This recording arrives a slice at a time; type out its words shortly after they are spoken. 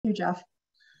you, Jeff.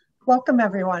 Welcome,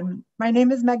 everyone. My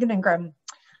name is Megan Ingram.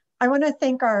 I want to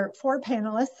thank our 4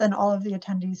 panelists and all of the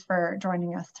attendees for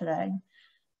joining us today.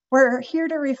 We're here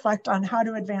to reflect on how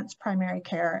to advance primary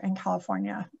care in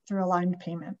California through aligned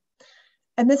payment.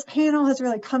 And this panel has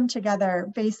really come together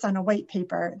based on a white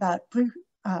paper that Blue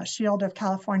Shield of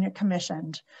California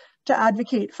commissioned to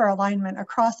advocate for alignment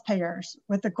across payers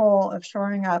with the goal of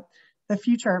shoring up the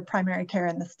future of primary care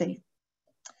in the state.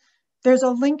 There's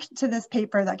a link to this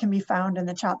paper that can be found in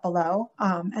the chat below,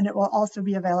 and it will also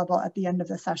be available at the end of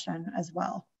the session as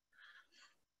well.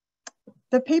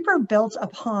 The paper built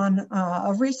upon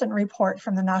a recent report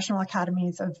from the National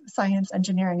Academies of Science,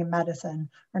 Engineering, and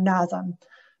Medicine, or NASM,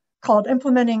 called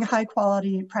Implementing High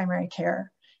Quality Primary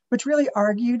Care, which really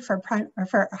argued for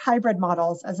hybrid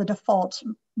models as a default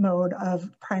mode of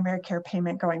primary care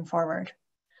payment going forward.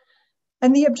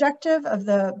 And the objective of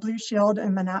the Blue Shield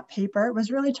and Manatt paper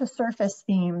was really to surface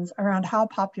themes around how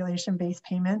population-based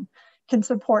payment can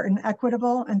support an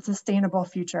equitable and sustainable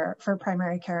future for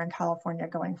primary care in California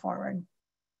going forward.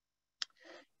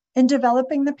 In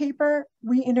developing the paper,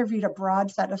 we interviewed a broad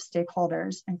set of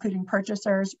stakeholders, including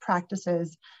purchasers,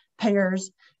 practices, payers,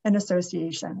 and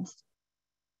associations.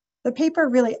 The paper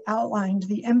really outlined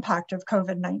the impact of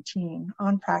COVID-19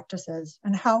 on practices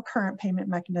and how current payment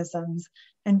mechanisms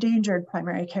endangered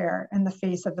primary care in the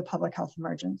face of the public health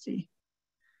emergency.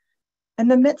 In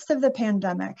the midst of the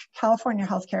pandemic, California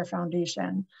Healthcare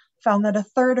Foundation found that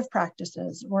 1/3 of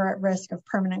practices were at risk of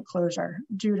permanent closure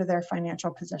due to their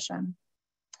financial position.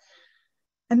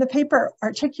 And the paper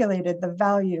articulated the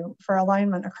value for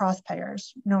alignment across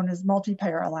payers, known as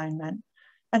multi-payer alignment,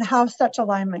 and how such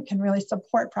alignment can really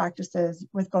support practices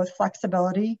with both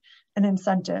flexibility and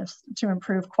incentives to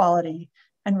improve quality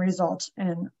and result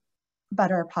in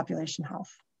better population health.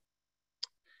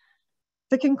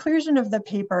 The conclusion of the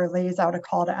paper lays out a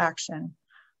call to action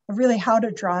of really how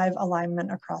to drive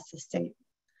alignment across the state.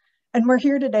 And we're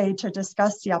here today to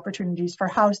discuss the opportunities for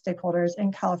how stakeholders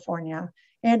in California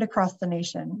and across the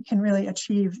nation can really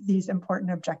achieve these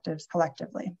important objectives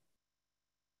collectively.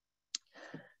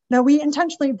 Now, we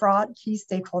intentionally brought key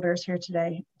stakeholders here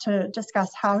today to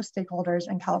discuss how stakeholders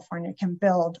in California can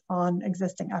build on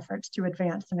existing efforts to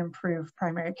advance and improve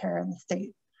primary care in the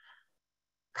state.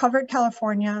 Covered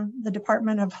California, the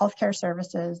Department of Healthcare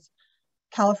Services,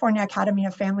 California Academy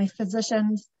of Family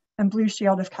Physicians, and Blue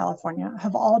Shield of California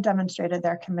have all demonstrated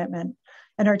their commitment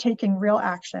and are taking real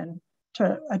action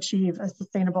to achieve a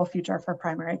sustainable future for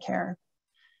primary care.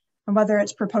 And whether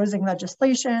it's proposing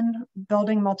legislation,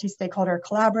 building multi-stakeholder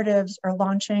collaboratives, or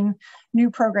launching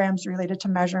new programs related to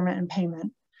measurement and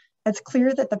payment, it's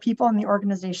clear that the people and the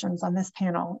organizations on this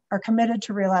panel are committed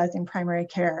to realizing primary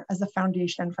care as a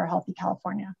foundation for a healthy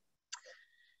California.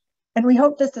 And we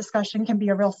hope this discussion can be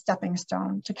a real stepping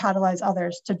stone to catalyze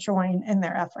others to join in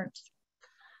their efforts.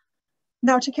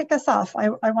 Now, to kick us off, I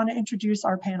want to introduce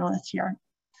our panelists here.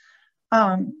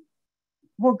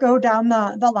 We'll go down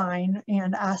the line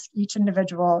and ask each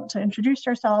individual to introduce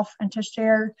yourself and to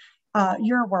share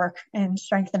your work in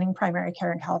strengthening primary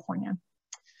care in California.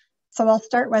 So I'll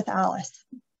start with Alice.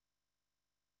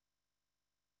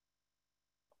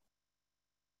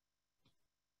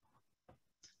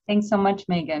 Thanks so much,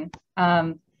 Megan.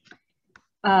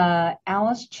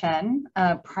 Alice Chen,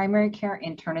 primary care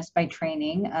internist by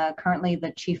training, currently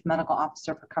the Chief Medical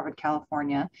Officer for Covered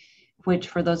California, which,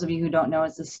 for those of you who don't know,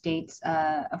 is the state's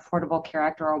Affordable Care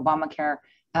Act, or Obamacare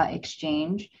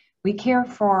exchange. We care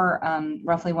for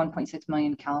roughly 1.6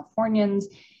 million Californians.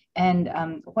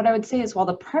 And what I would say is, while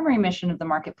the primary mission of the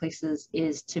marketplaces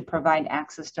is to provide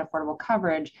access to affordable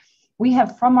coverage, we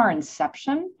have, from our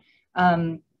inception,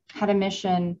 had a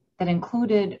mission that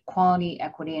included quality,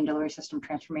 equity, and delivery system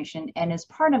transformation. And as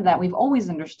part of that, we've always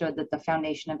understood that the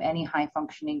foundation of any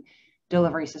high-functioning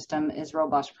delivery system is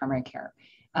robust primary care.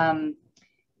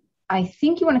 I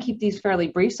think you want to keep these fairly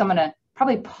brief, so I'm going to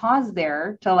probably pause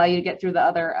there to allow you to get through the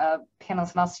other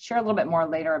panels, and I'll share a little bit more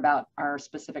later about our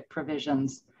specific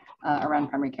provisions around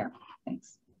primary care.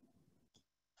 Thanks.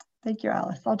 Thank you,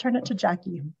 Alice. I'll turn it to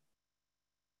Jackie.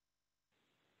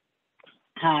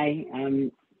 Hi,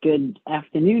 good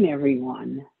afternoon,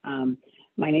 everyone.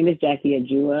 My name is Jackie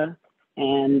Ajua,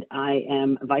 and I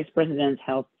am Vice President,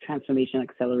 Health Transformation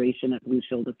Acceleration at Blue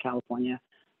Shield of California.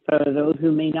 For those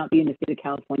who may not be in the state of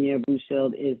California, Blue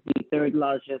Shield is the 3rd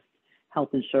largest health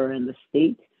insurer in the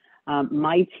state.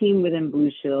 My team within Blue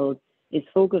Shield is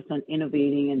focused on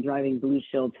innovating and driving Blue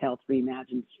Shield's Health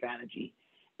Reimagined strategy.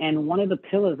 And one of the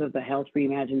pillars of the Health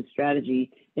Reimagined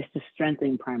strategy is to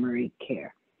strengthen primary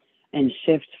care and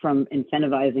shift from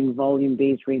incentivizing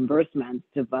volume-based reimbursement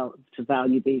to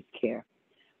value-based care.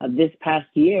 This past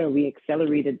year, we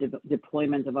accelerated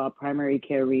deployment of our primary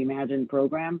care reimagined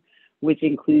program, which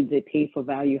includes a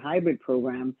pay-for-value hybrid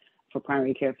program for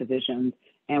primary care physicians.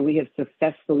 And we have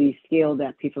successfully scaled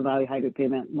that pay-for-value hybrid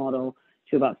payment model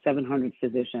to about 700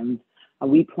 physicians.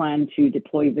 We plan to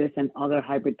deploy this and other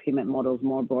hybrid payment models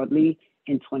more broadly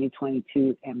in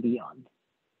 2022 and beyond.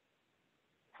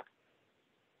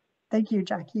 Thank you,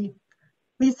 Jackie.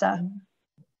 Lisa.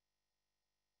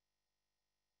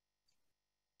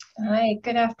 Hi,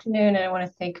 good afternoon, and I want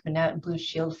to thank Manatt and Blue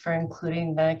Shield for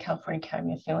including the California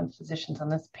Academy of Family Physicians on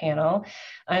this panel.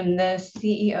 I'm the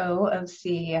CEO of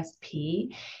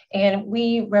CASP, and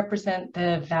we represent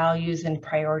the values and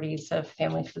priorities of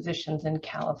family physicians in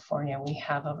California. We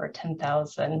have over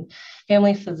 10,000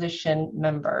 family physician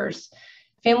members.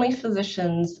 Family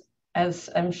physicians, as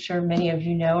I'm sure many of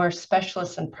you know, are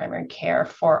specialists in primary care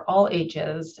for all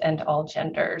ages and all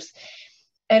genders.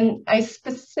 And I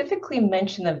specifically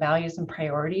mention the values and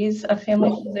priorities of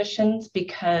family physicians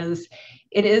because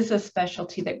it is a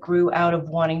specialty that grew out of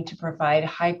wanting to provide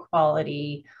high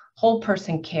quality, whole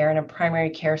person care in a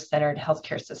primary care centered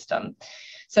healthcare system.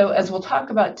 So as we'll talk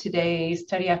about today,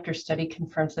 study after study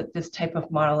confirms that this type of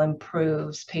model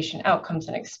improves patient outcomes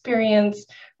and experience,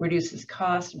 reduces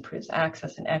cost, improves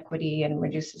access and equity, and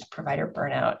reduces provider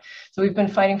burnout. So we've been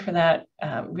fighting for that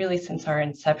really since our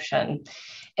inception.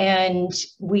 And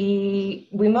we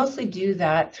mostly do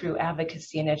that through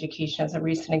advocacy and education. As a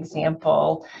recent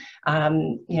example,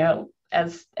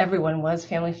 as everyone was,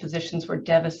 family physicians were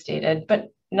devastated, but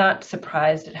not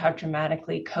surprised at how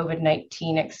dramatically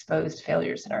COVID-19 exposed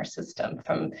failures in our system,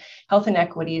 from health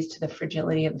inequities to the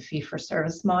fragility of the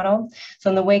fee-for-service model. So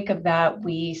in the wake of that,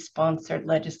 we sponsored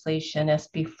legislation,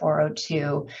 SB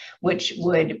 402, which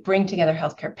would bring together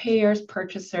healthcare payers,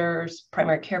 purchasers,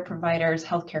 primary care providers,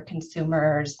 healthcare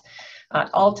consumers,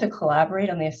 all to collaborate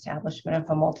on the establishment of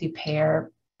a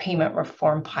multi-payer payment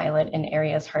reform pilot in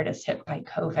areas hardest hit by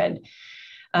COVID.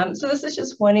 So this is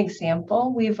just one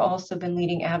example. We've also been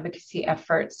leading advocacy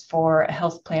efforts for a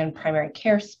health plan primary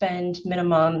care spend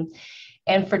minimum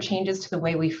and for changes to the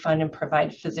way we fund and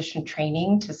provide physician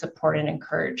training to support and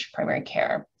encourage primary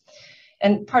care.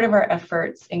 And part of our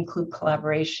efforts include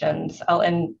collaborations. I'll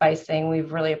end by saying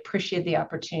we've really appreciated the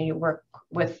opportunity to work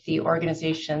with the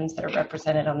organizations that are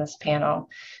represented on this panel.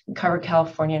 Cover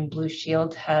California and Blue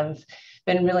Shield have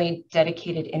been really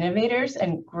dedicated innovators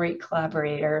and great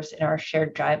collaborators in our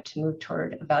shared drive to move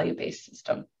toward a value-based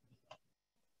system.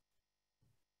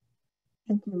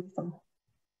 Thank you, Lisa.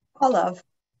 Paula,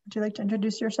 would you like to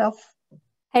introduce yourself?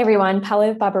 Hi, everyone.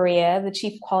 Pallav Babaria, the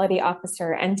Chief Quality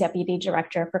Officer and Deputy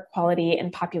Director for Quality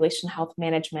and Population Health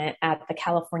Management at the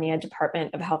California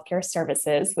Department of Healthcare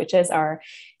Services, which is our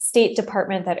state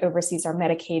department that oversees our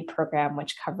Medicaid program,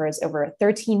 which covers over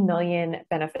 13 million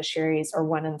beneficiaries, or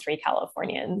 1 in 3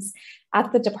 Californians.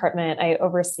 At the department, I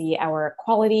oversee our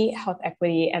quality, health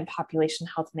equity, and population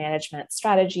health management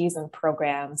strategies and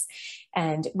programs.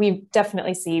 And we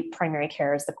definitely see primary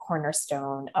care as the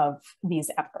cornerstone of these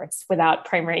efforts. Without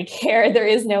primary care, there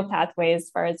is no pathway as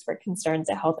far as we're concerned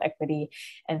to health equity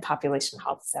and population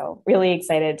health. So really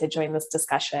excited to join this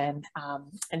discussion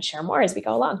and share more as we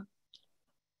go along.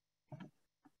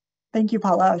 Thank you,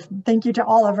 Paula. Thank you to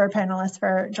all of our panelists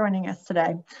for joining us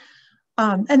today.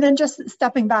 And then just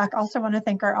stepping back, also want to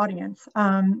thank our audience.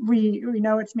 We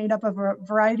know it's made up of a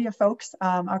variety of folks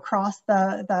across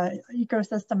the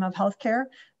ecosystem of healthcare,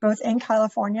 both in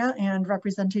California and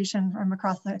representation from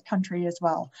across the country as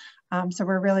well. So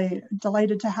we're really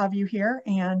delighted to have you here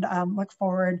and look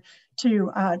forward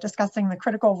to discussing the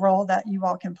critical role that you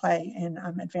all can play in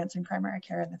advancing primary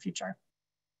care in the future.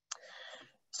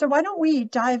 So why don't we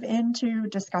dive into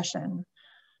discussion?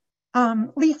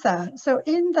 Lisa, so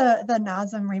in the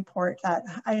NASM report that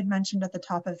I had mentioned at the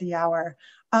top of the hour,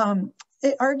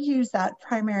 it argues that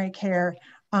primary care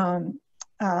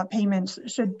payments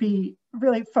should be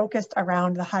really focused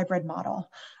around the hybrid model,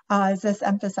 as this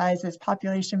emphasizes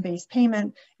population-based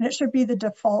payment, and it should be the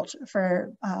default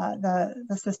for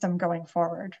the system going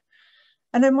forward.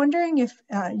 And I'm wondering if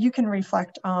you can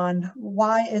reflect on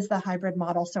why is the hybrid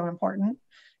model so important?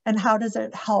 And how does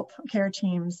it help care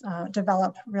teams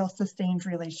develop real sustained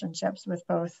relationships with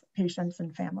both patients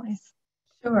and families?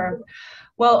 Sure.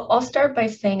 Well, I'll start by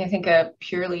saying I think a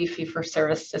purely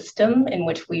fee-for-service system in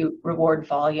which we reward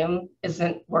volume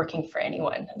isn't working for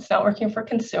anyone. It's not working for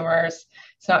consumers,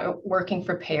 it's not working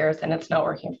for payers, and it's not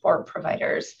working for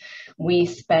providers. We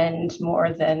spend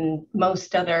more than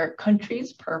most other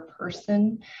countries per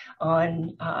person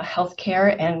on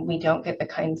healthcare, and we don't get the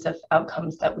kinds of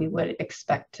outcomes that we would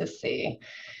expect to see.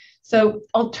 So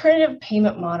alternative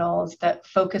payment models that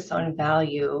focus on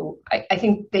value, I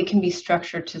think they can be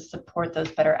structured to support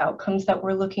those better outcomes that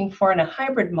we're looking for. And a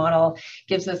hybrid model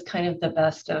gives us kind of the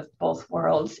best of both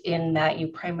worlds in that you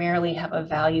primarily have a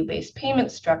value-based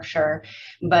payment structure,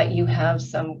 but you have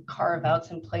some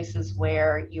carve-outs in places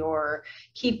where you're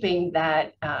keeping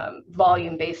that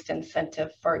volume-based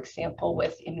incentive, for example,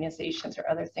 with immunizations or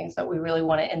other things that we really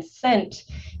want to incent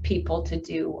people to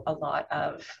do a lot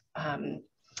of.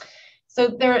 So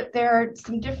there are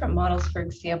some different models, for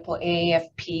example,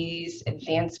 AAFP's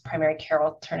Advanced Primary Care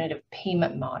Alternative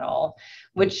Payment Model,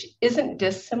 which isn't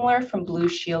dissimilar from Blue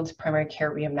Shield's Primary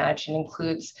Care Reimagined,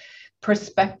 includes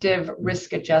prospective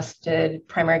risk-adjusted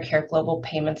primary care global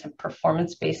payments and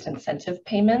performance-based incentive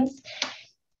payments.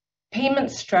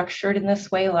 Payments structured in this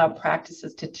way allow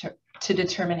practices to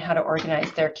determine how to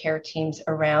organize their care teams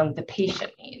around the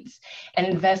patient needs and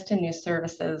invest in new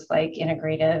services like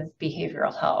integrative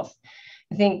behavioral health.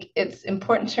 I think it's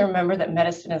important to remember that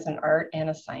medicine is an art and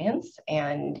a science,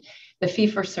 and the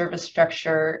fee-for-service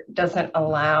structure doesn't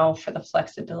allow for the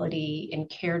flexibility in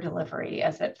care delivery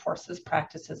as it forces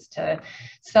practices to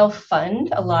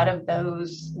self-fund a lot of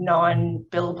those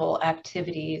non-billable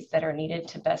activities that are needed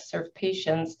to best serve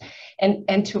patients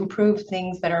and to improve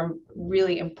things that are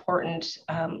really important,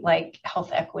 like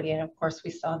health equity. And of course,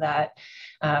 we saw that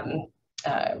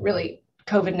really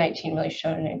COVID-19 really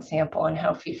showed an example on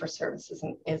how fee-for-service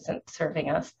isn't serving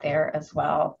us there as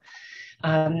well.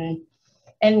 And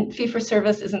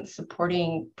fee-for-service isn't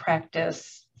supporting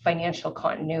practice financial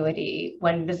continuity.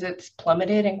 When visits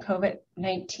plummeted in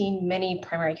COVID-19, many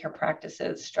primary care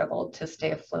practices struggled to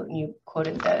stay afloat. And you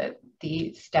quoted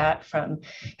the stat from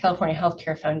California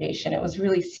Healthcare Foundation. It was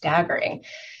really staggering.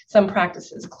 Some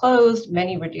practices closed,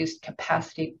 many reduced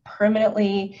capacity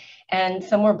permanently, and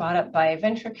some were bought up by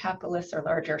venture capitalists or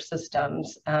larger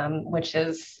systems, which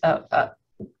is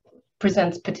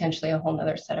presents potentially a whole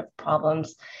nother set of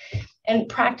problems. And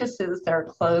practices that are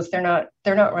closed, they're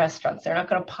not restaurants. They're not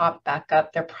going to pop back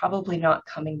up. They're probably not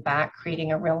coming back,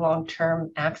 creating a real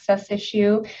long-term access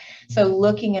issue. So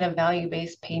looking at a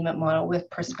value-based payment model with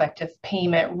prospective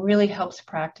payment really helps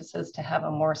practices to have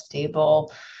a more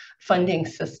stable funding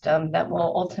system that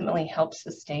will ultimately help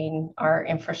sustain our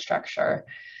infrastructure.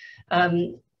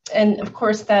 And of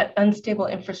course, that unstable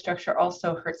infrastructure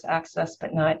also hurts access,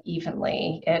 but not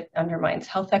evenly. It undermines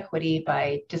health equity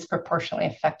by disproportionately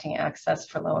affecting access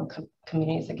for low-income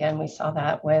communities. Again, we saw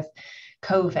that with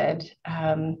COVID,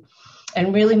 and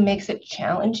really makes it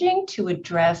challenging to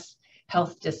address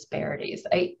health disparities.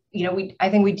 I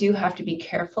think we do have to be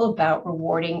careful about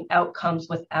rewarding outcomes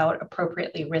without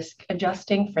appropriately risk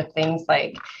adjusting for things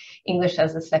like English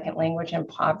as a second language and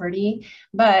poverty,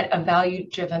 but a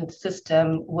value-driven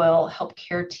system will help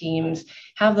care teams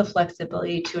have the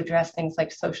flexibility to address things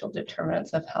like social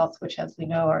determinants of health, which, as we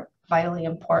know, are vitally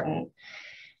important.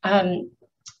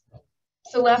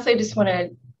 So lastly, I just want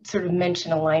to sort of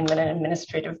mention alignment and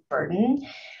administrative burden.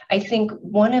 I think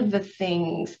one of the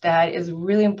things that is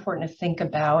really important to think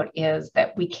about is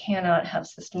that we cannot have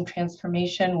system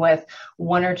transformation with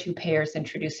one or two payers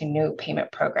introducing new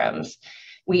payment programs.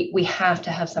 We have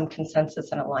to have some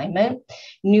consensus and alignment.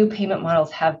 New payment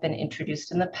models have been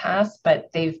introduced in the past, but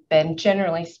they've been,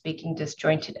 generally speaking,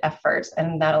 disjointed efforts,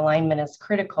 and that alignment is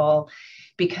critical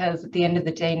because at the end of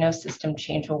the day, no system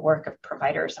change will work if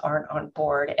providers aren't on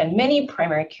board. And many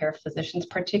primary care physicians,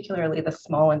 particularly the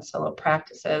small and solo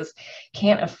practices,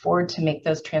 can't afford to make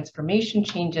those transformation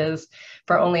changes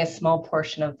for only a small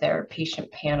portion of their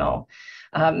patient panel.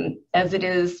 As it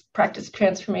is, practice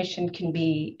transformation can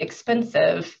be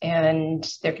expensive, and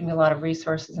there can be a lot of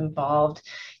resources involved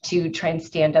to try and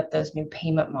stand up those new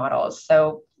payment models.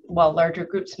 So while larger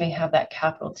groups may have that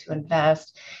capital to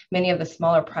invest, many of the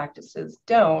smaller practices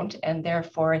don't, and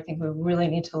therefore I think we really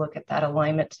need to look at that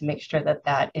alignment to make sure that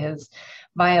that is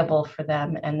viable for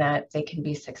them and that they can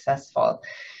be successful.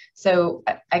 So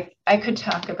I could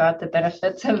talk about the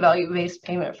benefits of value-based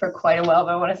payment for quite a while,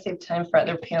 but I want to save time for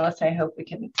other panelists, and I hope we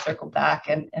can circle back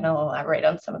and I'll elaborate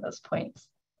on some of those points.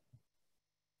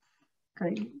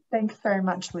 Great, thanks very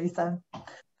much, Lisa.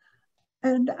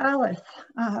 And Alice,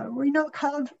 we know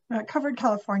Covered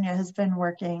California has been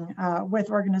working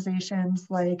with organizations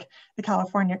like the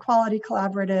California Quality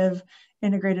Collaborative,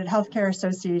 Integrated Healthcare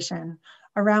Association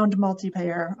around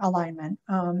multi-payer alignment,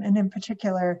 and in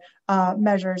particular,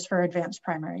 measures for advanced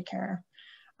primary care.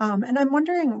 And I'm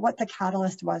wondering what the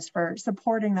catalyst was for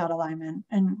supporting that alignment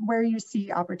and where you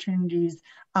see opportunities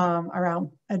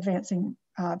around advancing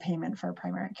payment for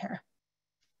primary care.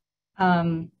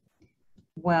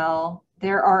 Well,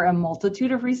 There are a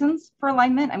multitude of reasons for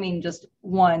alignment. I mean, just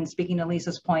one, speaking to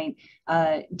Lisa's point,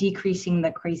 decreasing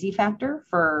the crazy factor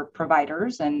for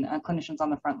providers and clinicians on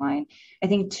the front line. I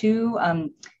think two,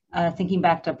 thinking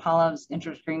back to Paulo's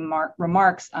interesting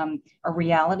remarks, a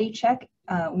reality check.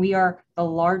 We are the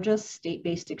largest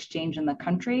state-based exchange in the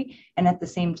country, and at the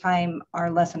same time are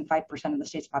less than 5% of the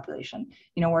state's population,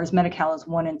 whereas Medi-Cal is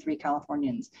 1 in 3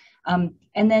 Californians. And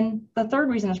then the third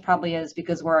reason is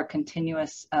because we're a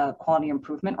continuous quality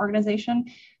improvement organization.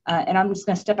 And I'm just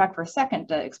gonna step back for a second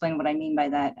to explain what I mean by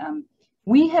that.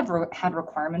 We have had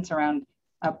requirements around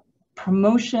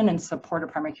promotion and support of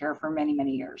primary care for many,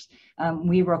 many years.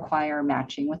 We require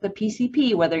matching with the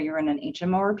PCP, whether you're in an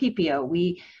HMO or PPO.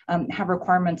 We have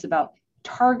requirements about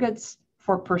targets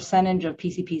for percentage of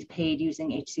PCPs paid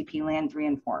using HCP land 3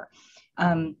 and 4.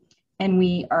 And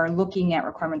we are looking at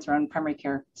requirements around primary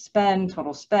care spend,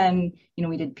 total spend,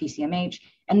 we did PCMH.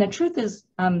 And the truth is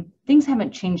things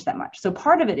haven't changed that much. So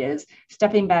part of it is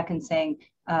stepping back and saying,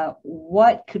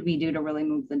 what could we do to really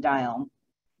move the dial?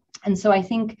 And so I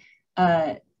think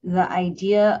the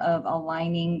idea of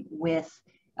aligning with,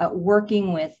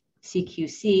 working with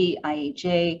CQC,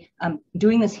 IHA,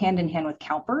 doing this hand in hand with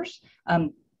CalPERS.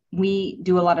 We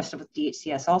do a lot of stuff with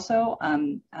DHCS also,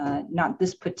 not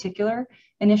this particular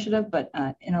initiative, but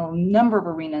in a number of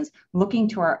arenas, looking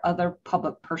to our other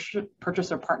public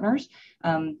purchaser partners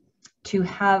to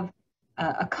have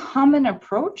a common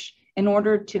approach in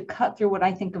order to cut through what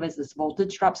I think of as this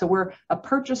voltage drop. So we're a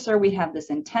purchaser, we have this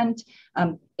intent,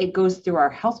 it goes through our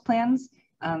health plans.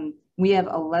 We have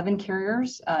 11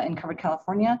 carriers in covered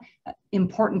California,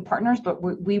 important partners, but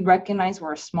we recognize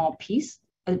we're a small piece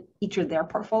of each of their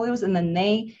portfolios. And then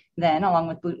they along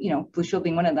with Blue Shield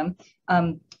being one of them,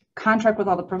 contract with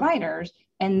all the providers,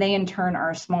 and they in turn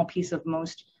are a small piece of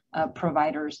most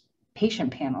providers'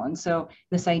 patient panel. And so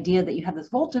this idea that you have this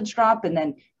voltage drop and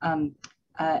then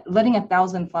letting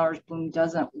 1,000 flowers bloom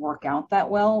doesn't work out that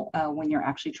well when you're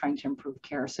actually trying to improve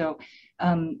care. So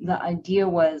the idea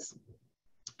was,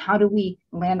 how do we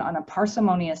land on a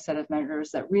parsimonious set of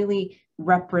measures that really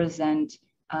represent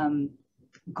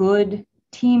good,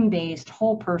 team-based,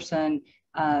 whole person,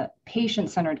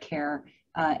 patient-centered care,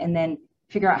 and then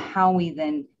figure out how we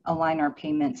then align our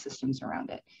payment systems around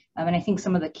it. And I think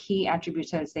some of the key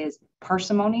attributes I would say is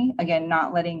parsimony, again,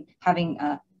 not having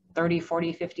 30,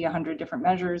 40, 50, 100 different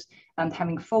measures,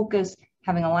 having focus,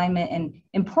 having alignment, and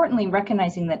importantly,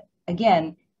 recognizing that,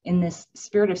 again, in this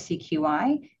spirit of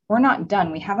CQI, we're not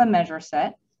done. We have a measure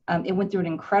set. It went through an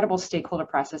incredible stakeholder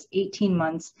process, 18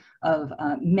 months of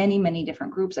many, many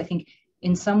different groups. I think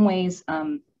in some ways,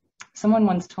 someone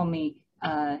once told me,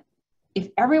 if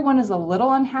everyone is a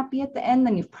little unhappy at the end,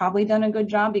 then you've probably done a good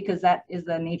job, because that is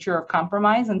the nature of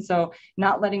compromise. And so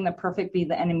not letting the perfect be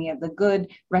the enemy of the good,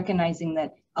 recognizing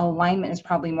that alignment is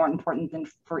probably more important than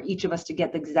for each of us to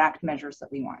get the exact measures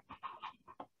that we want.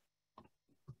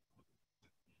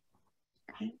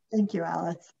 Okay. Thank you,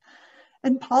 Alice.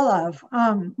 And Paula,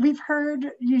 we've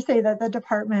heard you say that the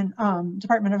Department of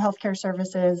Healthcare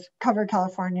Services, Covered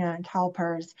California, and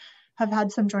CalPERS have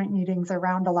had some joint meetings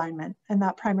around alignment, and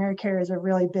that primary care is a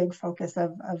really big focus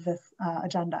of this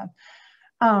agenda.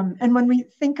 And when we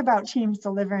think about teams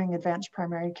delivering advanced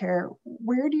primary care,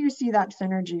 where do you see that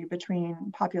synergy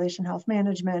between population health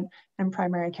management and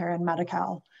primary care and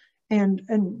Medi-Cal? And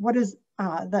what is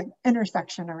the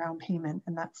intersection around payment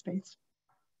in that space?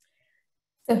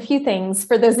 So a few things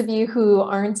for those of you who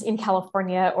aren't in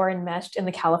California or enmeshed in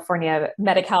the California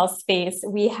Medi-Cal space.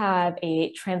 We have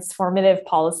a transformative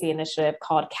policy initiative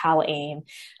called CalAIM,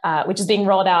 which is being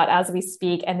rolled out as we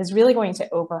speak and is really going to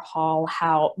overhaul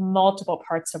how multiple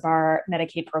parts of our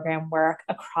Medicaid program work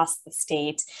across the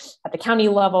state, at the county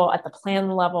level, at the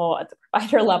plan level, at the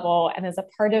provider level. And as a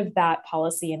part of that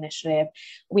policy initiative,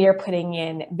 we are putting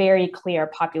in very clear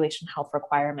population health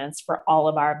requirements for all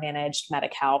of our managed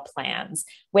Medi-Cal plans,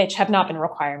 which have not been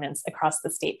requirements across the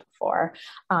state before.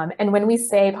 And when we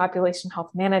say population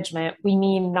health management, we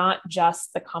mean not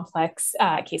just the complex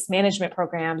case management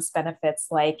programs, benefits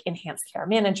like enhanced care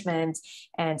management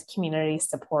and community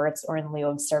supports or in lieu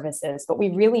of services, but we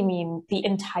really mean the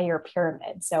entire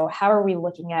pyramid. So how are we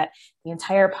looking at the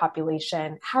entire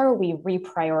population? How are we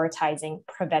reprioritizing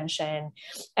prevention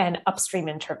and upstream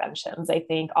interventions? I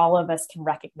think all of us can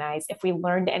recognize, if we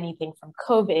learned anything from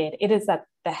COVID, it is that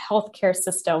the healthcare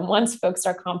system, once folks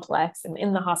are complex and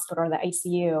in the hospital or the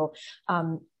ICU,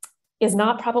 is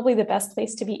not probably the best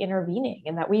place to be intervening,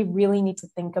 and that we really need to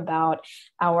think about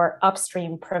our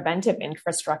upstream preventive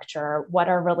infrastructure, what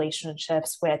our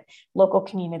relationships with local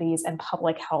communities and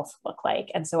public health look like.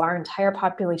 And so our entire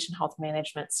population health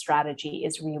management strategy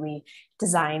is really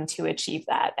designed to achieve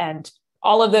that. And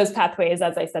all of those pathways,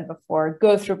 as I said before,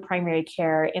 go through primary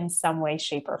care in some way,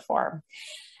 shape, or form.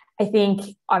 I think,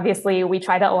 obviously, we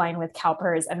try to align with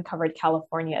CalPERS and Covered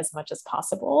California as much as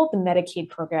possible. The Medicaid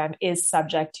program is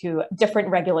subject to different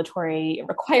regulatory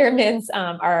requirements.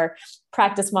 Our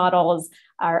practice models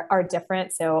are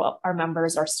different, so our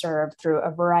members are served through a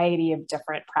variety of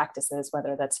different practices,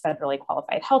 whether that's federally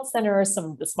qualified health centers, some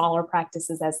of the smaller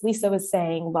practices, as Lisa was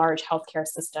saying, large healthcare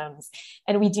systems.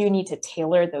 And we do need to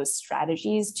tailor those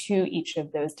strategies to each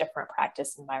of those different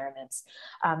practice environments.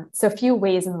 So a few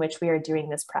ways in which we are doing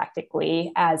this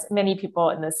practically, as many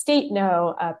people in the state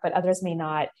know, but others may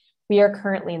not. We are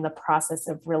currently in the process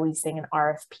of releasing an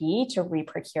RFP to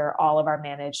re-procure all of our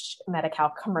managed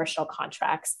Medi-Cal commercial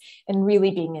contracts, and really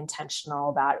being intentional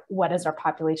about what is our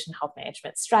population health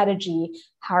management strategy,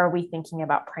 how are we thinking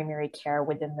about primary care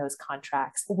within those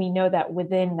contracts. We know that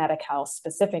within Medi-Cal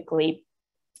specifically,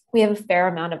 we have a fair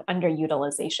amount of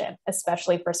underutilization,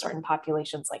 especially for certain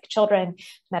populations like children.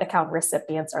 Medi-Cal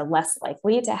recipients are less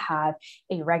likely to have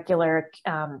a regular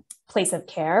place of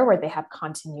care where they have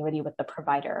continuity with the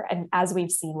provider. And as we've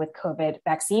seen with COVID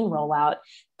vaccine rollout,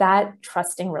 that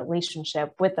trusting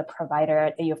relationship with the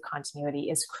provider that you have continuity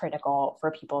is critical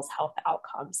for people's health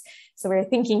outcomes. So we're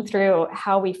thinking through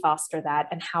how we foster that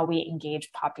and how we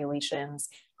engage populations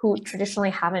who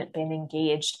traditionally haven't been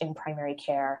engaged in primary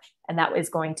care. And that is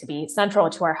going to be central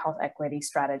to our health equity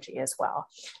strategy as well.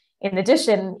 In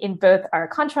addition, in both our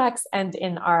contracts and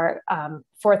in our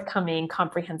forthcoming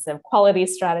comprehensive quality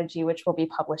strategy, which we'll be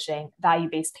publishing,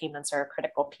 value-based payments are a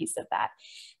critical piece of that.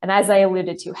 And as I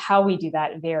alluded to, how we do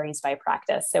that varies by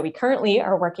practice. So we currently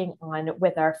are working on,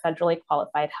 with our federally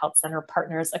qualified health center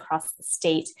partners across the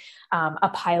state, a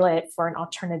pilot for an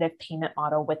alternative payment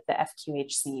model with the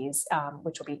FQHCs,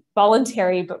 which will be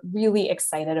voluntary, but really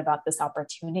excited about this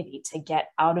opportunity to get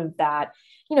out of that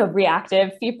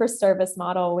reactive fee-for-service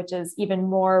model, which is even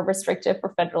more restrictive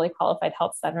for federally qualified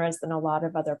health centers than a lot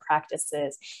of other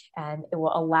practices. And it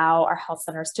will allow our health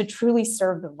centers to truly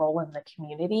serve the role in the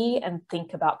community and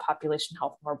think about population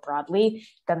health more broadly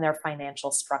than their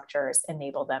financial structures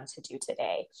enable them to do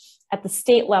today. At the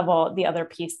state level, the other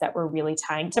piece that we're really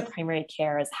tying to primary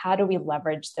care is how do we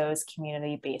leverage those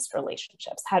community-based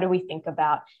relationships? How do we think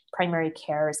about primary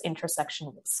care's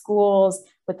intersection with schools,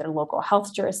 with their local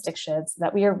health jurisdictions, so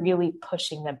that we are really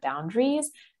pushing the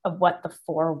boundaries of what the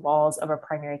four walls of a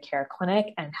primary care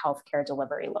clinic and healthcare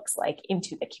delivery looks like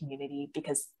into the community,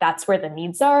 because that's where the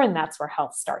needs are and that's where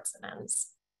health starts and ends.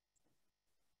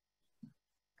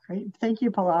 Great, thank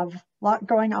you, Pallav. A lot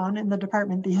going on in the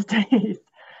department these days.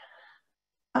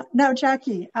 Now,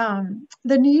 Jackie,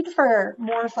 the need for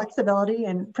more flexibility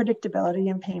and predictability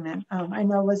in payment, I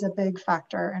know was a big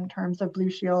factor in terms of Blue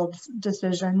Shield's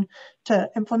decision to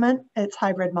implement its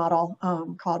hybrid model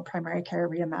called Primary Care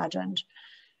Reimagined.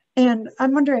 And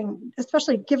I'm wondering,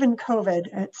 especially given COVID,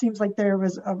 it seems like there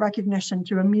was a recognition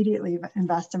to immediately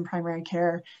invest in primary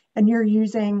care, and you're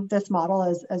using this model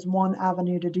as one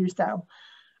avenue to do so.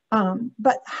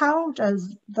 But how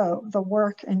does the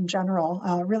work in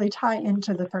general really tie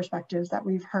into the perspectives that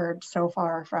we've heard so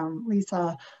far from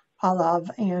Lisa, Pallav,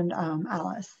 and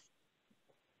Alice?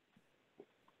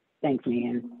 Thanks,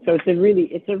 Megan. So it's a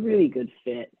really good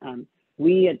fit.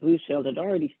 We at Blue Shield had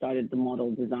already started the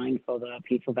model designed for the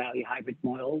pay-for-value hybrid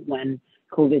model when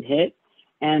COVID hit,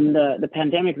 and the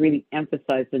pandemic really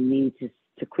emphasized the need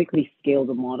to quickly scale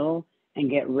the model and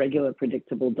get regular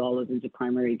predictable dollars into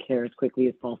primary care as quickly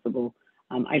as possible.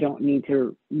 I don't need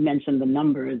to mention the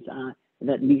numbers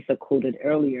that Lisa quoted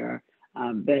earlier,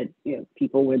 but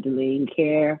people were delaying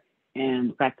care,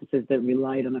 and practices that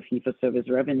relied on a fee-for-service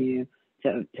revenue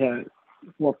to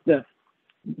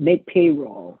make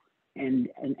payroll and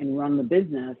run the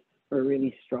business were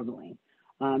really struggling.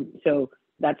 So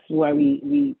that's why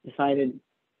we decided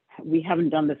we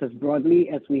haven't done this as broadly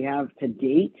as we have to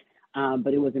date,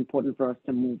 but it was important for us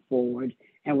to move forward,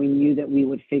 and we knew that we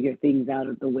would figure things out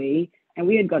of the way. And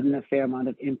we had gotten a fair amount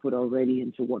of input already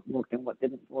into what worked and what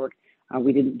didn't work.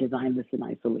 We didn't design this in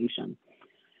isolation.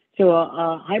 So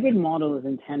a hybrid model is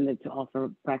intended to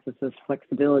offer practices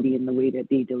flexibility in the way that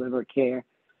they deliver care.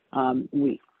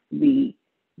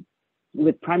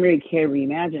 With Primary Care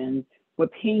Reimagined, we're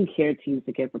paying care teams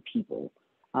to care for people,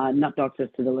 not doctors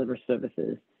to deliver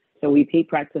services. So we pay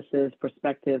practices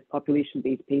prospective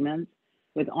population-based payments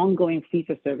with ongoing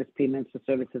fee-for-service payments for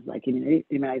services like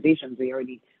immunizations. We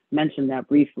already mentioned that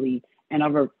briefly, and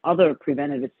other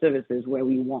preventative services where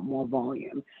we want more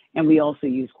volume. And we also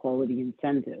use quality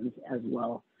incentives as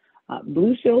well.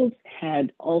 Blue Shield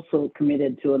had also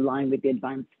committed to align with the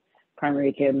advanced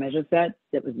primary care measure set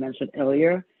that was mentioned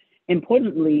earlier.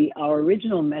 Importantly, our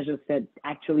original measure set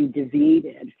actually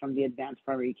deviated from the advanced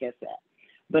primary care set,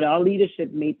 but our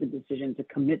leadership made the decision to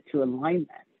commit to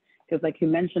alignment. Because like you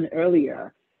mentioned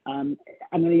earlier, I'm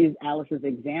going to use Alice's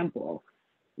example,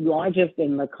 largest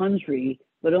in the country,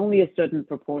 but only a certain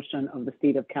proportion of the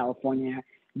state of California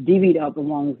divvied up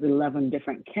among 11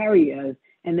 different carriers,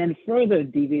 and then further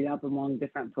divvied up among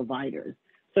different providers.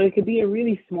 So it could be a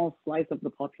really small slice of the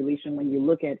population when you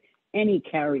look at any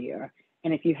carrier.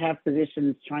 And if you have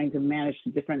physicians trying to manage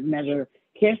different measure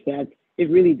care sets, it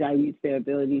really dilutes their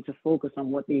ability to focus on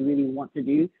what they really want to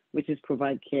do, which is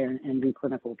provide care and do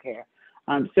clinical care.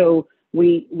 So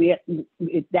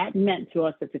that meant to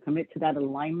us that to commit to that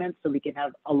alignment so we can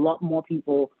have a lot more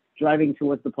people driving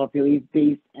towards the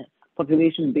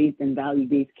population-based and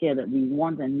value-based care that we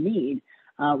want and need,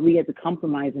 we had to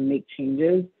compromise and make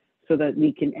changes so that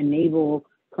we can enable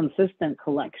consistent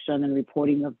collection and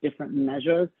reporting of different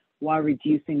measures while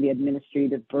reducing the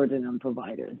administrative burden on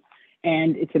providers.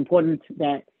 And it's important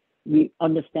that we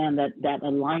understand that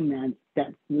alignment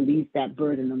that relieves that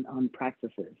burden on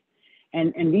practices.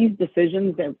 And these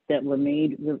decisions that were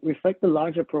made reflect the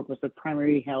larger purpose of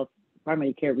primary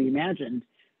care reimagined,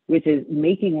 which is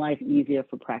making life easier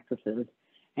for practices.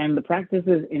 And the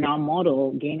practices in our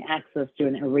model gain access to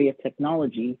an array of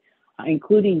technology,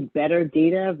 including better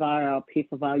data via our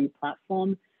pay-for-value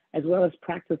platform, as well as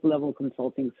practice-level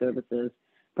consulting services.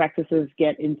 Practices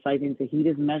get insight into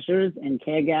HEDIS measures and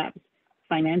care gaps,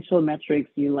 financial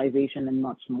metrics, utilization, and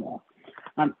much more.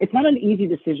 It's not an easy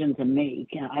decision to make.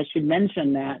 I should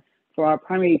mention that for our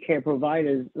primary care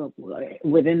providers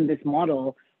within this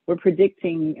model, we're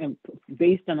predicting,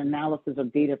 based on analysis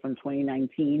of data from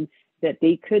 2019, that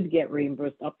they could get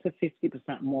reimbursed up to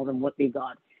 50% more than what they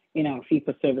got in our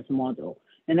fee-for-service model.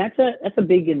 And that's a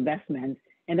big investment.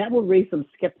 And that will raise some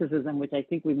skepticism, which I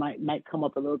think we might come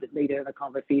up a little bit later in the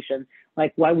conversation.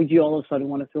 Like, why would you all of a sudden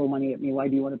want to throw money at me? Why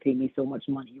do you want to pay me so much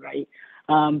money, right?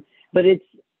 But it's,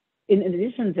 in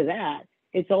addition to that,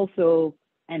 it's also,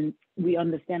 and we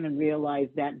understand and realize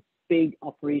that big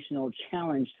operational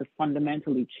challenge to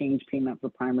fundamentally change payment for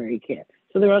primary care.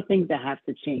 So there are things that have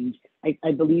to change.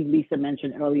 I believe Lisa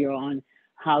mentioned earlier on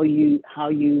how you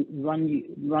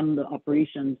run the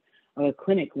operations of a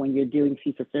clinic when you're doing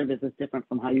fee-for-service is different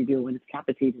from how you do it when it's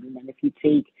capitated. And then if you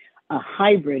take a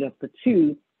hybrid of the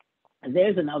two,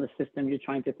 there's another system you're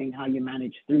trying to think how you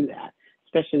manage through that,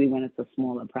 especially when it's a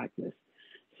smaller practice.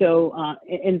 So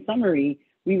in summary,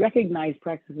 we recognize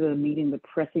practices are meeting the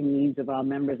pressing needs of our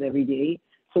members every day.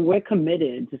 So we're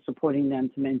committed to supporting them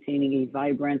to maintaining a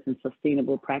vibrant and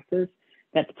sustainable practice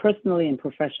that's personally and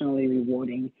professionally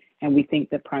rewarding. And we think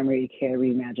that primary care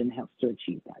reimagined helps to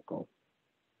achieve that goal.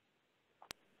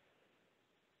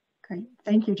 Great,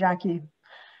 thank you, Jackie.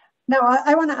 Now,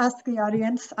 I want to ask the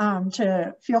audience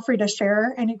to feel free to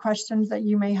share any questions that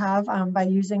you may have by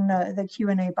using the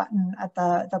Q&A button at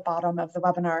the bottom of the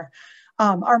webinar.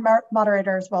 Our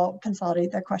moderators will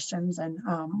consolidate the questions and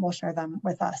will share them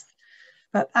with us.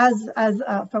 But as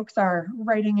folks are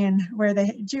writing in where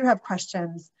they do have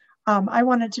questions, I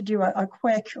wanted to do a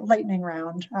quick lightning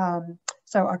round.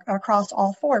 So across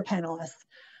all four panelists,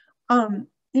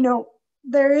 you know,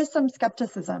 there is some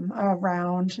skepticism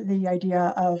around the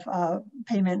idea of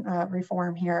payment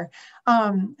reform here.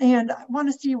 And I want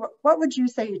to see what would you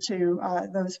say to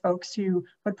those folks who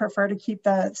would prefer to keep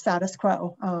the status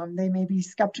quo? They may be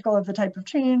skeptical of the type of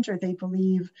change, or they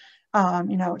believe,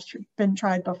 you know, it's been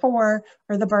tried before,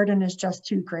 or the burden is just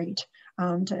too great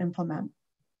to implement.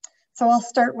 So I'll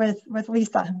start with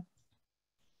Lisa.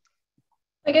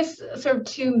 I guess sort of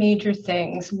two major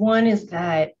things. One is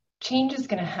that change is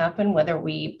going to happen whether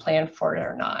we plan for it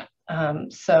or not.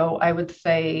 So I would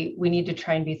say we need to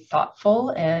try and be thoughtful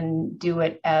and do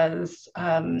it as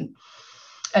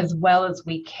well as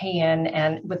we can,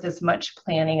 and with as much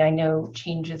planning. I know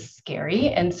change is scary,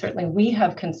 and certainly we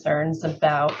have concerns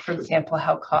about, for example,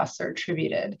 how costs are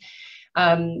attributed.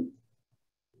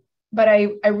 But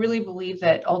I really believe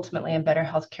that ultimately a better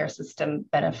healthcare system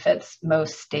benefits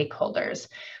most stakeholders.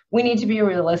 We need to be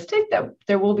realistic that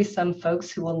there will be some folks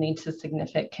who will need to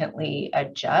significantly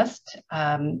adjust.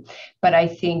 But I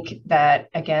think that,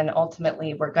 again,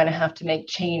 ultimately we're going to have to make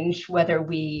change whether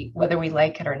we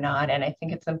like it or not. And I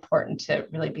think it's important to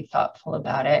really be thoughtful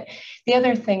about it. The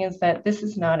other thing is that this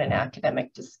is not an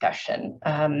academic discussion.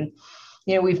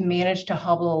 You know, we've managed to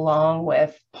hobble along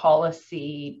with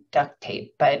policy duct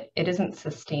tape, but it isn't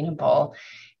sustainable.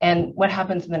 And what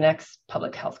happens in the next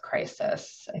public health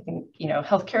crisis? I think, you know,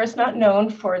 healthcare is not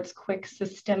known for its quick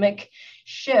systemic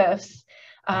shifts.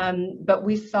 But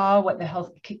we saw what the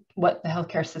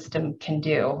healthcare system can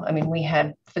do. I mean, we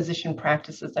had physician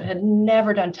practices that had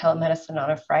never done telemedicine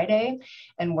on a Friday,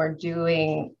 and we're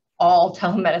doing all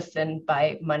telemedicine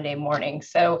by Monday morning.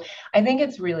 So I think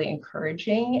it's really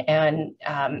encouraging, and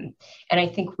I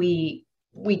think we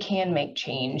can make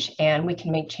change, and we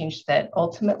can make change that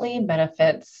ultimately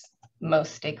benefits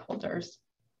most stakeholders.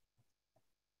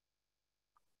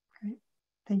 Great,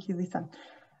 thank you, Lisa.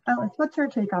 Alice, what's your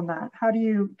take on that? How do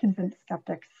you convince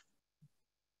skeptics?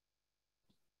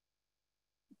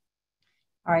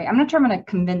 All right, I'm not sure I'm going to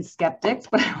convince skeptics,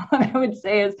 but what I would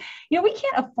say is, we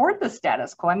can't afford the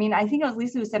status quo. I mean, I think it was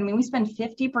Lisa who said, we spend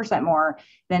 50% more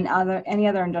than any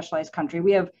other industrialized country.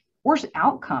 We have worse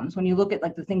outcomes when you look at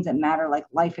like the things that matter, like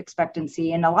life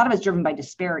expectancy, and a lot of it's driven by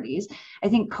disparities. I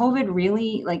think COVID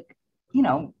really,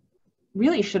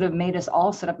 really should have made us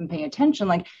all sit up and pay attention.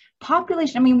 Like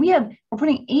population, I mean, we're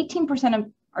putting 18%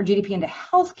 of our GDP into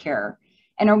healthcare,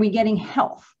 and are we getting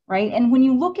health? Right. And when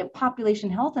you look at population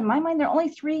health, in my mind, there are only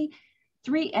three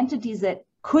entities that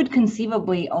could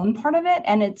conceivably own part of it.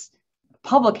 And it's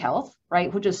public health,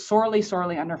 right, which is sorely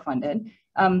underfunded,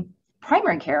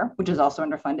 primary care, which is also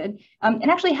underfunded, and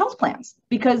actually health plans,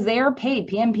 because they are paid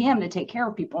PMPM to take care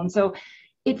of people. And so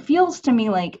it feels to me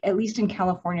like, at least in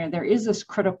California, there is this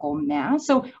critical mass.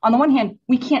 So on the one hand,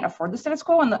 we can't afford the status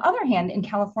quo. On the other hand, in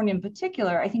California in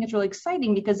particular, I think it's really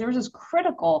exciting because there's this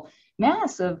critical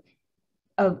mass of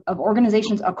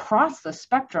organizations across the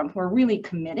spectrum who are really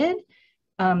committed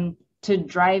to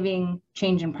driving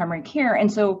change in primary care.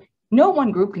 And so no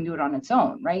one group can do it on its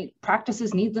own, right?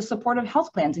 Practices need the support of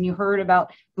health plans. And you heard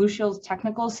about Blue Shield's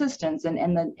technical assistance and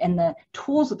the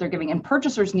tools that they're giving. And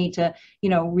purchasers need to,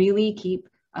 really keep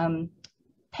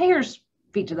payers'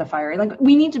 feet to the fire. Like,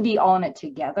 we need to be all in it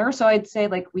together. So I'd say,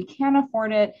 like, we can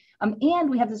afford it. And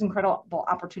we have this incredible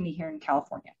opportunity here in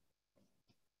California.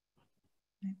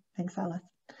 Thanks, Alice.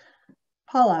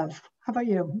 Paula, how about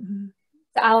you?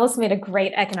 So Alice made a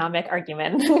great economic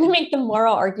argument. I'm going to make the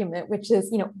moral argument, which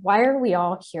is, why are we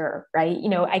all here, right?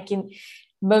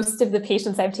 Most of the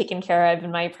patients I've taken care of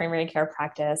in my primary care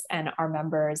practice and our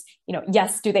members,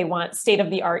 yes, do they want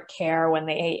state-of-the-art care when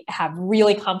they have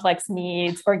really complex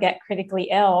needs or get critically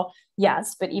ill?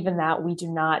 Yes, but even that, we do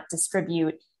not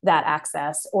distribute that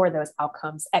access or those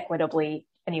outcomes equitably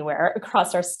anywhere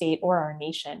across our state or our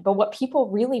nation. But what people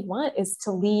really want is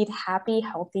to lead happy,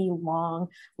 healthy, long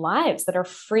lives that are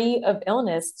free of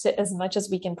illness to as much as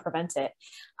we can prevent it.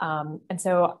 And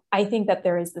so I think that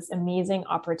there is this amazing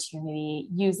opportunity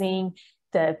using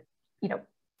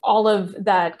all of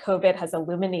that COVID has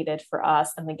illuminated for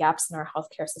us and the gaps in our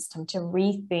healthcare system to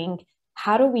rethink,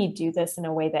 how do we do this in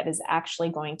a way that is actually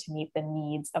going to meet the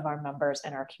needs of our members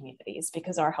and our communities?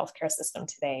 Because our healthcare system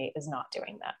today is not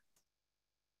doing that.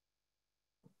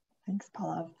 Thanks,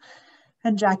 Paula.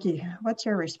 And Jackie, what's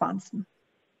your response?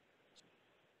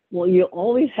 Well, you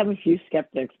always have a few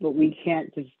skeptics, but we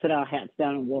can't just put our hats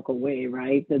down and walk away,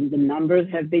 right? The numbers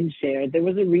have been shared. There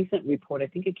was a recent report, I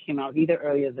think it came out either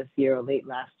earlier this year or late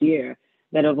last year,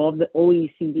 that of all the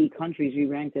OECD countries, we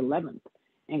ranked 11th.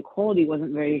 And quality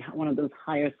wasn't one of those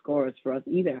higher scorers for us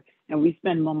either. And we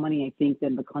spend more money, I think,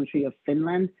 than the country of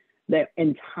Finland, their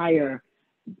entire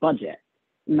budget,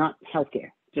 not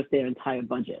healthcare, just their entire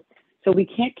budget. So we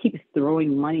can't keep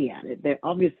throwing money at it. There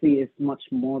obviously is much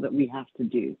more that we have to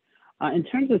do. In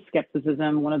terms of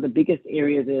skepticism, one of the biggest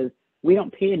areas is we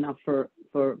don't pay enough for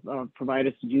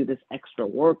providers to do this extra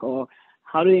work, or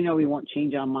how do they know we won't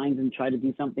change our minds and try to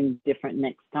do something different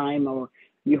next time, or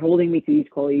you're holding me to these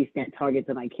quality targets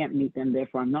and I can't meet them,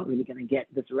 therefore I'm not really going to get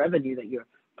this revenue that you're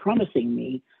promising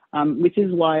me, which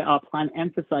is why our plan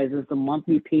emphasizes the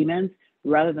monthly payments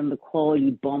rather than the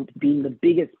quality bump being the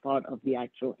biggest part of the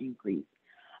actual increase.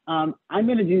 I'm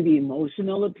going to do the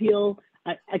emotional appeal.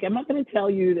 I'm not going to tell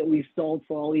you that we've solved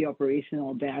for all the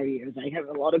operational barriers. I have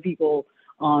a lot of people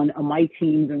on my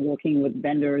teams and working with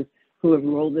vendors who have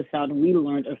rolled this out, and we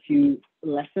learned a few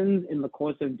lessons in the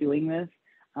course of doing this.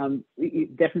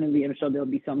 Definitely, I'm sure there'll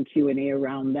be some Q&A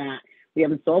around that. We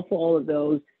haven't solved for all of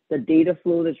those. The data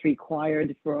flow that's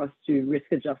required for us to risk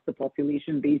adjust the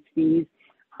population-based fees.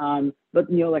 But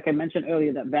like I mentioned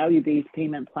earlier, that value-based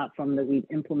payment platform that we've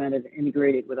implemented and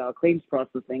integrated with our claims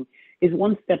processing is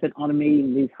one step in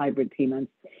automating these hybrid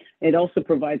payments. It also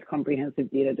provides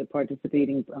comprehensive data to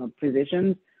participating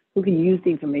physicians who can use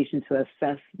the information to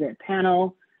assess their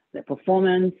panel, their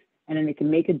performance, and then they can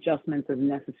make adjustments as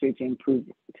necessary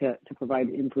to provide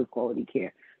improved quality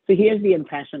care. So here's the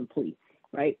impassioned plea,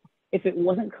 right? If it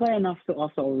wasn't clear enough to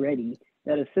us already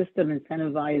that a system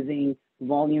incentivizing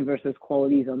volume versus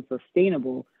quality is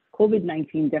unsustainable,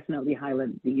 COVID-19 definitely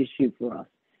highlighted the issue for us.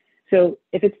 So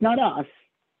if it's not us,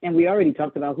 and we already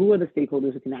talked about who are the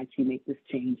stakeholders who can actually make this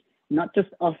change, not just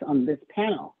us on this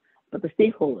panel, but the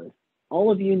stakeholders,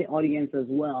 all of you in the audience as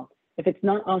well. If it's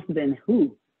not us, then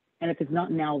who? And if it's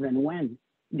not now, then when?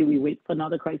 Do we wait for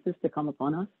another crisis to come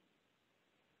upon us?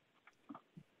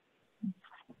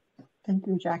 Thank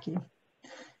you, Jackie.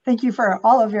 Thank you for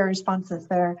all of your responses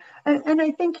there. And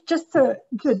I think just to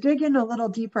dig in a little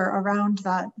deeper around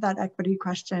that equity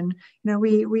question,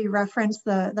 we referenced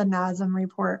the NASM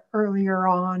report earlier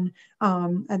on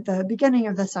at the beginning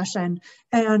of the session.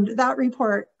 And that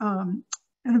report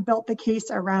built the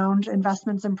case around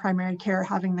investments in primary care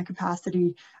having the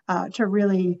capacity to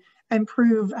really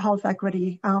improve health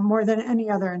equity more than any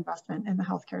other investment in the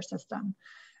healthcare system.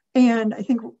 And I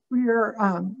think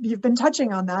you've been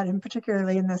touching on that, and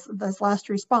particularly in this last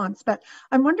response. But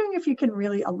I'm wondering if you can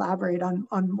really elaborate on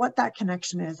what that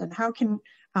connection is, and how can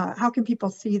people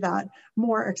see that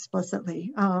more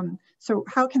explicitly? So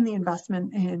how can the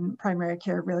investment in primary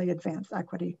care really advance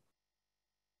equity?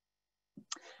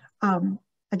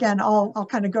 Again, I'll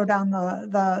kind of go down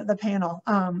the panel.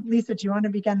 Lisa, do you want to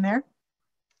begin there?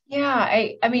 Yeah,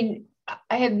 I mean,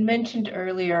 I had mentioned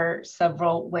earlier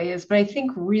several ways, but I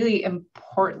think really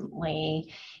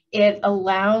importantly, it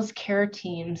allows care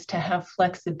teams to have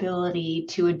flexibility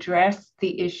to address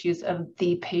the issues of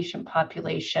the patient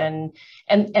population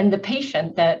and the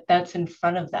patient that's in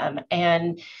front of them.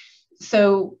 And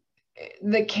so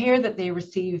the care that they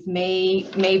receive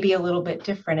may be a little bit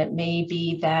different. It may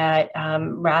be that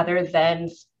rather than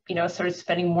sort of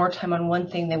spending more time on one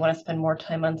thing, they want to spend more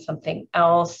time on something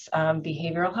else,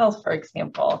 behavioral health, for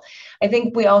example. I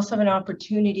think we also have an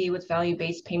opportunity with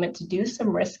value-based payment to do some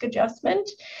risk adjustment.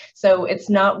 So it's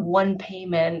not one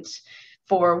payment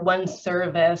for one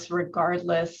service,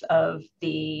 regardless of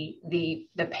the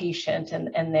patient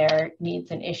and their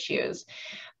needs and issues.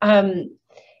 And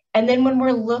then when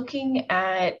we're looking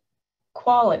at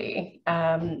quality,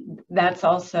 that's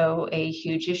also a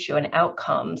huge issue, and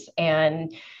outcomes.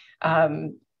 And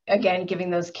again,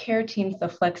 giving those care teams the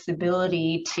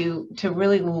flexibility to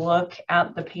really look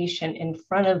at the patient in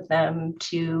front of them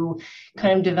to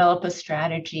kind of develop a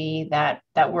strategy that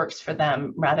works for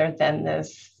them rather than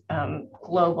this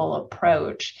global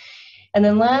approach. And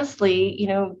then lastly,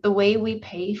 the way we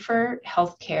pay for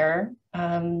healthcare,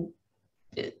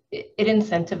 it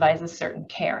incentivizes certain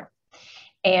care.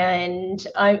 And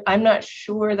I'm not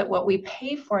sure that what we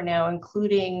pay for now,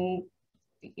 including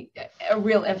a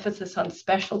real emphasis on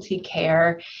specialty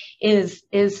care, is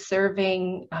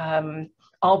serving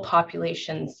all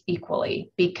populations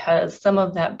equally, because some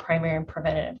of that primary and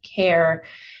preventative care,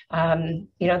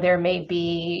 there may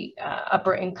be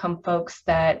upper income folks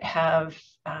that have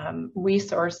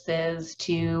resources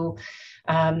to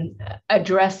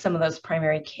address some of those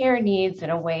primary care needs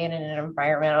in a way and in an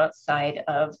environment outside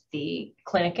of the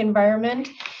clinic environment.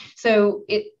 So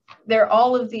there are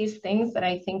all of these things that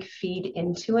I think feed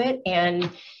into it. And,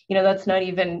 that's not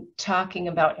even talking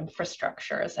about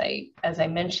infrastructure. As I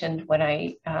mentioned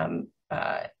when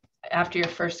after your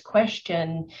first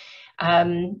question,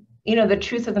 the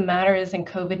truth of the matter is, in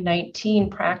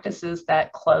COVID-19, practices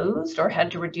that closed or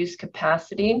had to reduce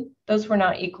capacity, those were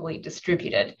not equally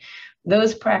distributed.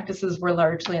 Those practices were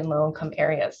largely in low-income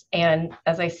areas. And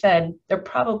as I said, they're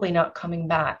probably not coming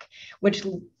back, which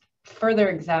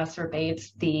further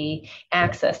exacerbates the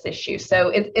access issue.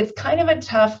 So it's kind of a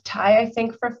tough tie, I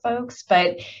think, for folks,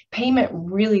 but payment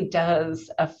really does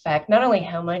affect not only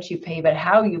how much you pay, but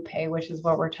how you pay, which is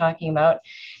what we're talking about,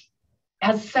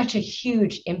 has such a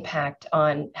huge impact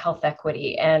on health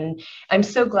equity. And I'm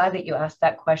so glad that you asked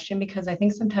that question, because I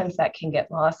think sometimes that can get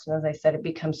lost. And as I said, it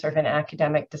becomes sort of an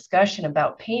academic discussion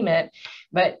about payment,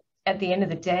 but at the end of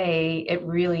the day, it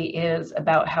really is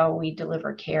about how we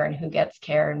deliver care and who gets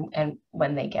care and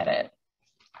when they get it.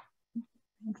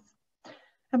 Thanks.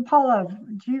 And Paula,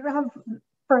 do you have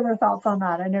further thoughts on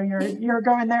that? I know you're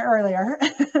going there earlier.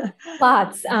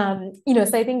 Lots. So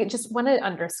I think I just want to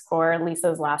underscore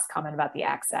Lisa's last comment about the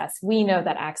access. We know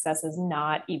that access is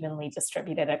not evenly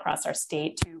distributed across our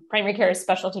state to primary care,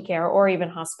 specialty care, or even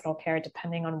hospital care,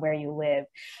 depending on where you live.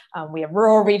 We have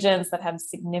rural regions that have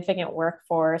significant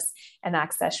workforce and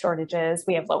access shortages.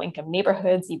 We have low-income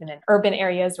neighborhoods, even in urban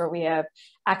areas where we have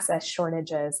access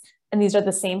shortages. And these are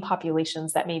the same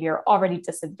populations that maybe are already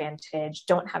disadvantaged,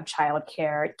 don't have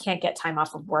childcare, can't get time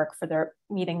off of work for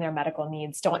meeting their medical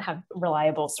needs, don't have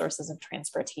reliable sources of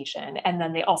transportation. And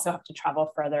then they also have to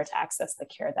travel further to access the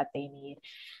care that they need.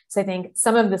 So I think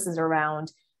some of this is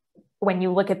around when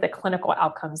you look at the clinical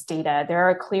outcomes data, there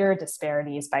are clear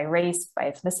disparities by race,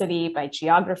 by ethnicity, by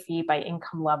geography, by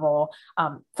income level,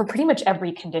 for pretty much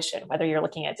every condition, whether you're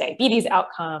looking at diabetes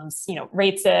outcomes,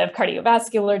 rates of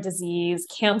cardiovascular disease,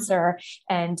 cancer,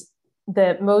 and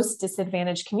the most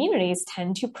disadvantaged communities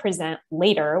tend to present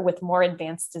later with more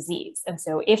advanced disease. And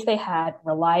so if they had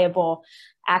reliable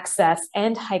access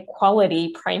and high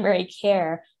quality primary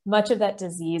care, much of that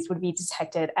disease would be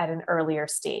detected at an earlier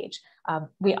stage.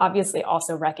 We obviously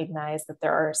also recognize that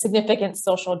there are significant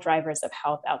social drivers of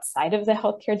health outside of the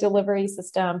healthcare delivery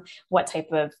system. What type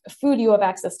of food you have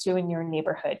access to in your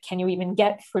neighborhood? Can you even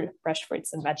get fresh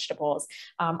fruits and vegetables?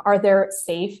 Are there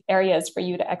safe areas for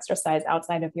you to exercise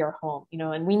outside of your home?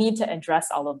 And we need to address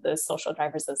all of those social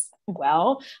drivers as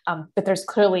well. But there's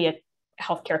clearly a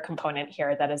healthcare component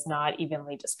here that is not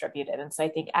evenly distributed. And so I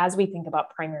think as we think about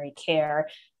primary care,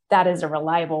 that is a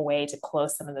reliable way to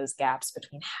close some of those gaps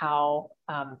between how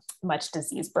much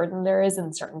disease burden there is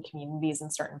in certain communities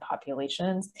and certain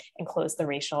populations, and close the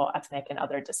racial, ethnic, and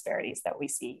other disparities that we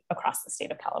see across the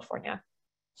state of California.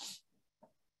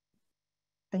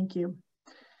 Thank you.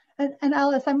 And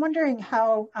Alice, I'm wondering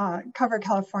how Cover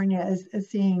California is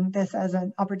seeing this as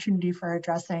an opportunity for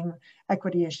addressing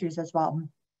equity issues as well.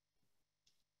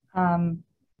 I'm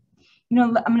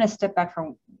going to step back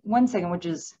for 1 second, which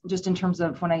is just in terms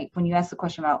of when you ask the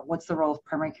question about what's the role of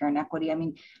primary care and equity. I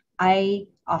mean, I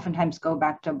oftentimes go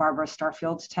back to Barbara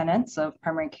Starfield's tenets of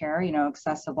primary care,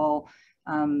 accessible,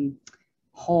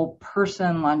 whole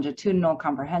person, longitudinal,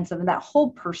 comprehensive, and that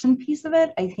whole person piece of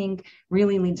it, I think,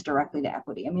 really leads directly to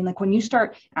equity. I mean, like when you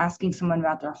start asking someone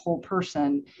about their whole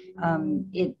person,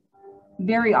 it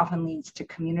very often leads to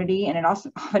community, and it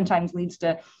also oftentimes leads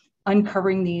to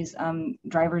uncovering these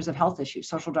drivers of health issues,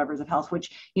 social drivers of health,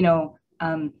 which, I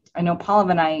know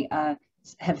Pallav and I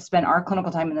have spent our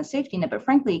clinical time in the safety net, but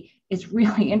frankly, it's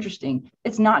really interesting.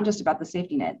 It's not just about the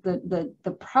safety net.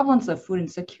 The prevalence of food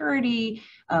insecurity,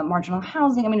 marginal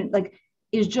housing, I mean,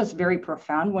 is just very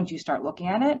profound once you start looking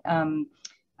at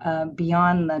it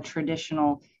beyond the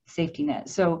traditional safety net.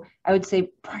 So I would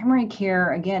say primary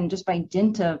care, again, just by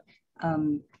dint of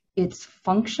its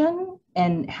function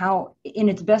and how in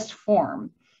its best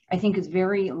form, I think is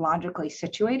very logically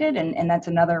situated. And that's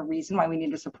another reason why we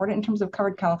need to support it in terms of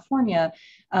Covered California.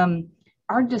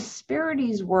 Our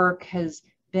disparities work has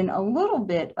been a little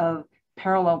bit of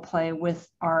parallel play with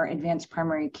our advanced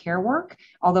primary care work,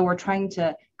 although we're trying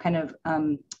to kind of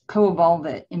co-evolve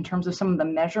it in terms of some of the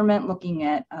measurement, looking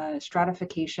at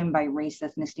stratification by race,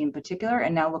 ethnicity in particular,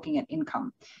 and now looking at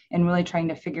income, and really trying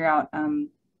to figure out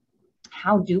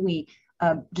how do we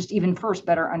just even first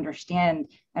better understand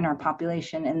in our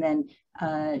population, and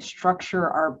then structure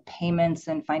our payments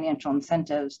and financial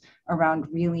incentives around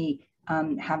really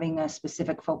having a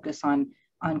specific focus on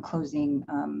closing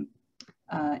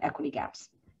equity gaps.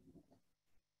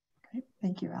 Great.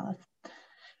 Thank you, Alice.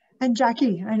 And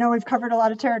Jackie, I know we've covered a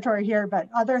lot of territory here, but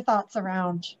other thoughts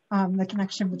around the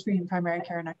connection between primary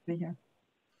care and equity here?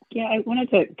 Yeah, I wanted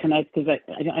to connect because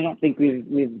I don't think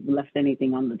we've left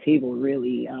anything on the table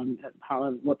really.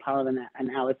 What Pallav and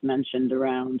Alice mentioned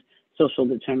around social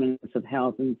determinants of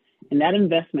health, and that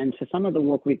investment, to some of the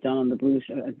work we've done on the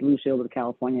Blue Shield of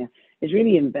California, is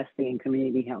really investing in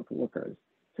community health workers.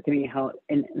 So community health,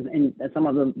 and some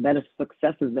of the better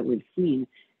successes that we've seen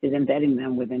is embedding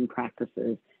them within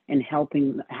practices and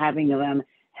having them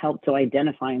help to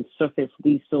identify and surface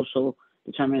these social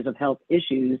determinants of health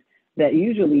issues that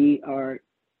usually are,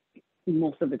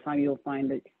 most of the time you'll find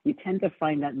that you tend to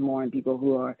find that more in people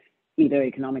who are either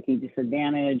economically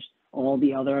disadvantaged, or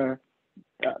the other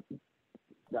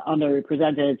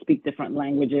underrepresented, speak different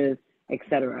languages,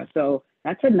 etc. So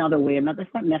that's another way, and that's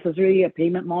not necessarily a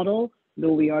payment model,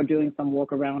 though we are doing some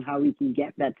work around how we can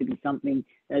get that to be something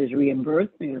that is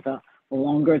reimbursed. It's a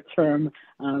longer term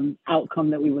outcome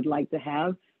that we would like to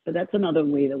have, but that's another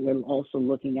way that we're also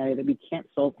looking at it, that we can't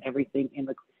solve everything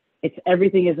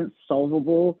everything isn't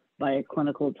solvable by a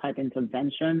clinical type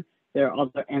intervention. There are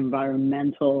other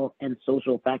environmental and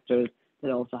social factors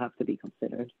that also have to be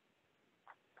considered.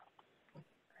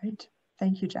 Great,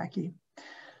 thank you, Jackie.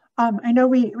 I know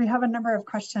we have a number of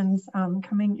questions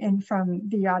coming in from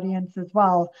the audience as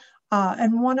well.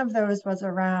 And one of those was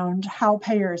around how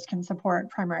payers can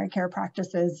support primary care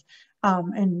practices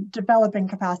in developing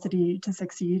capacity to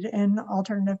succeed in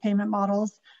alternative payment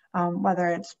models, whether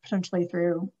it's potentially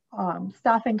through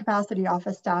staffing capacity,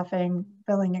 office staffing,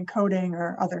 billing and coding,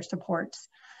 or other supports.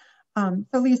 So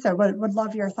Lisa, would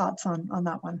love your thoughts on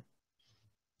that one.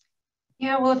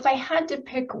 Yeah, well, if I had to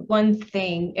pick one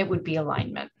thing, it would be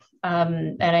alignment.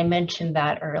 and I mentioned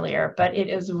that earlier, but it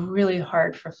is really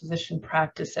hard for physician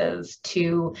practices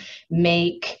to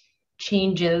make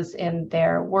changes in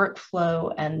their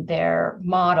workflow and their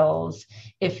models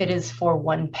if it is for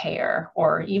one payer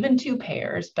or even two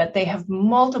payers, but they have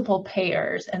multiple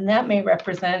payers, and that may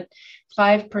represent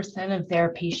 5% of their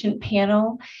patient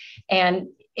panel. And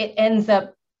it ends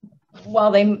up,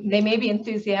 while they may be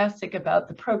enthusiastic about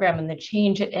the program and the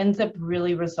change, it ends up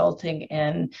really resulting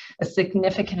in a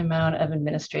significant amount of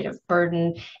administrative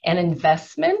burden and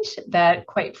investment that,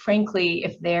 quite frankly,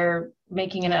 if they're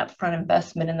making an upfront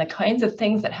investment in the kinds of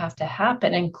things that have to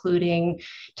happen, including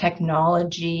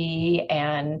technology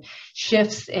and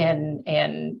shifts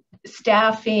in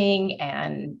staffing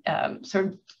and sort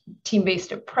of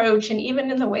team-based approach, and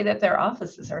even in the way that their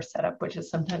offices are set up, which is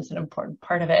sometimes an important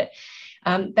part of it,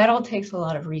 that all takes a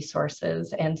lot of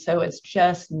resources. And so it's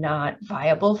just not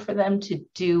viable for them to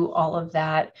do all of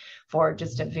that for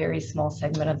just a very small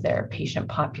segment of their patient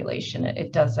population.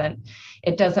 It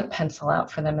doesn't pencil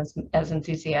out for them as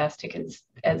enthusiastic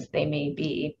as they may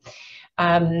be.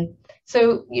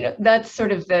 So, you know, that's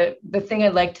sort of the thing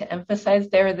I'd like to emphasize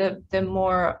there. The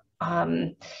more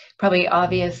probably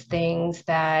obvious things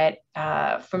that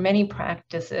for many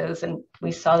practices, and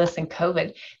we saw this in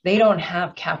COVID, they don't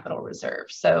have capital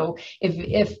reserves. So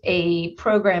if a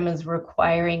program is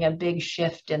requiring a big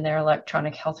shift in their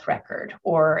electronic health record,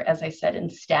 or as I said, in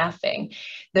staffing,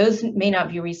 those may not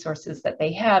be resources that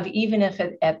they have, even if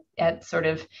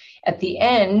at the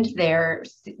end they're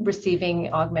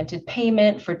receiving augmented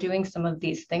payment for doing some of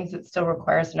these things. It still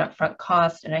requires an upfront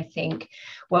cost. And I think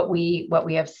what we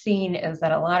have seen is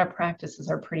that a lot of practices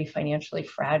are pretty financially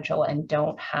fragile and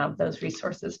don't have those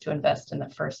resources to invest in the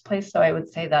first place. So I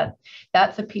would say that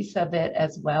that's a piece of it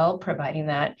as well, providing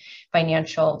that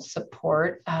financial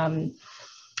support. And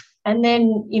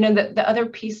then, you know, the other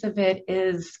piece of it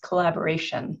is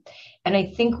collaboration. And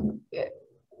I think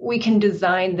we can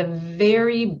design the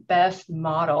very best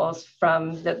models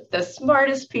from the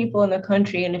smartest people in the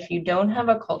country. And if you don't have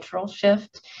a cultural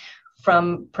shift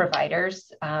from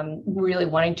providers really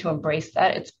wanting to embrace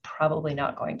that, it's probably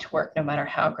not going to work, no matter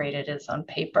how great it is on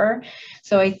paper.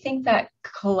 So I think that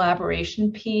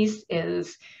collaboration piece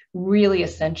is really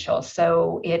essential.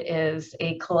 So it is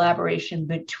a collaboration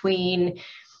between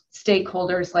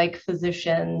stakeholders like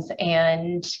physicians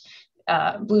and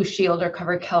Blue Shield or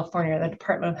Covered California, or the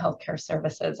Department of Healthcare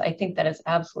Services. I think that is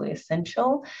absolutely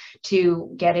essential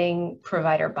to getting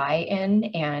provider buy-in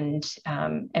and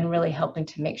really helping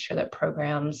to make sure that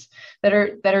programs that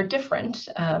are different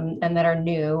and that are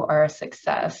new are a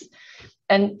success.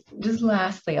 And just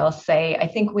lastly, I'll say, I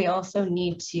think we also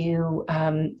need to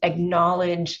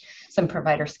acknowledge some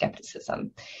provider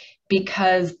skepticism,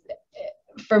 because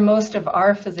for most of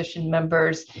our physician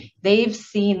members, they've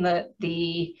seen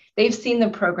the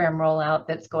program rollout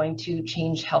that's going to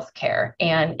change healthcare,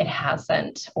 and it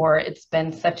hasn't, or it's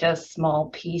been such a small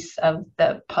piece of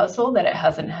the puzzle that it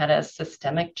hasn't had a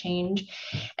systemic change.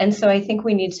 And so I think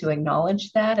we need to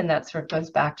acknowledge that, and that sort of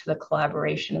goes back to the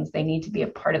collaborations. They need to be a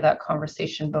part of that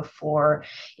conversation before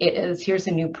it is, here's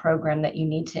a new program that you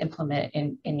need to implement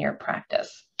in your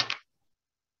practice.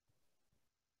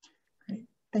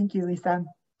 Thank you, Lisa.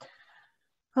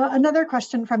 Another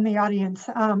question from the audience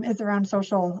is around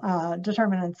social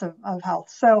determinants of health.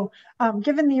 So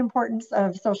given the importance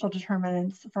of social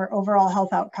determinants for overall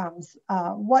health outcomes,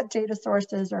 what data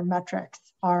sources or metrics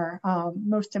are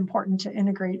most important to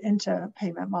integrate into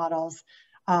payment models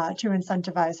to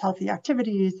incentivize healthy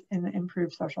activities and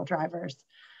improve social drivers?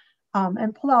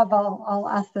 And Pallav, I'll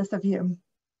ask this of you.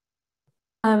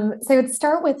 So I would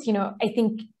start with, you know, I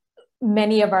think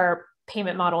many of our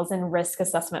payment models and risk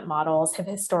assessment models have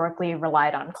historically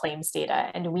relied on claims data.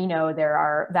 And we know there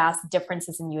are vast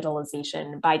differences in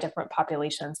utilization by different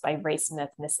populations, by race and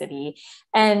ethnicity,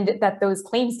 and that those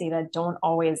claims data don't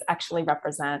always actually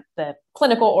represent the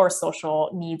clinical or social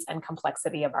needs and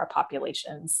complexity of our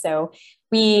populations. So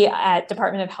we at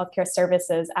Department of Healthcare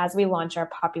Services, as we launch our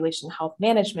population health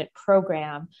management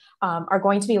program, are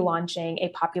going to be launching a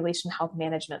population health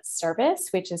management service,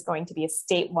 which is going to be a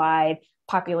statewide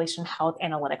population health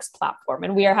analytics platform.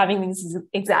 And we are having these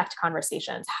exact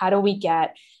conversations. How do we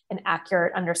get an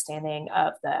accurate understanding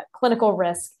of the clinical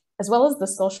risk as well as the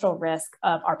social risk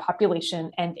of our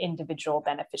population and individual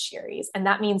beneficiaries? And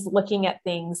that means looking at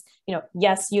things, you know,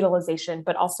 yes, utilization,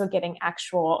 but also getting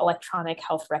actual electronic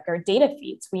health record data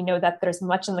feeds. We know that there's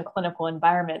much in the clinical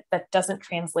environment that doesn't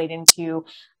translate into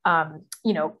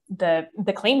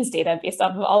the claims data based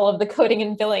off of all of the coding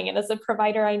and billing. And as a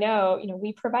provider, I know,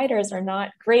 we providers are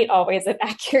not great always at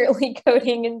accurately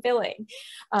coding and billing.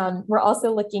 We're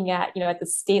also looking at, at the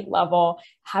state level,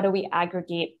 how do we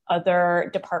aggregate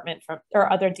other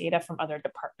data from other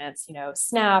departments,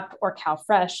 SNAP or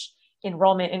CalFresh,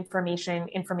 enrollment information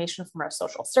from our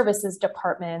social services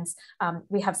departments.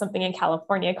 We have something in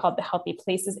California called the Healthy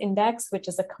Places Index, which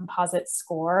is a composite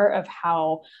score of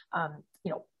how,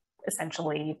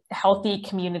 essentially healthy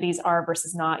communities are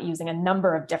versus not, using a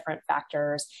number of different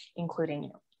factors,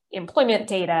 including, employment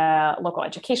data, local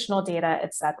educational data,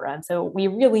 et cetera. And so we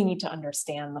really need to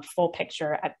understand the full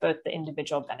picture at both the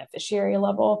individual beneficiary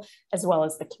level as well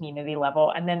as the community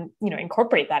level, and then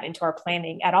incorporate that into our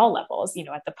planning at all levels,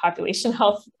 at the population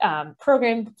health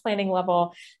program planning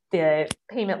level, the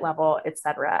payment level, et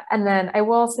cetera. And then I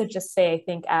will also just say, I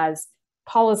think as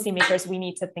policymakers, we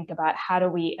need to think about how do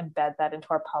we embed that into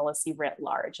our policy writ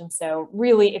large. And so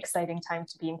really exciting time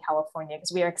to be in California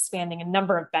because we are expanding a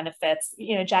number of benefits.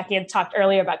 Jackie had talked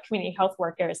earlier about community health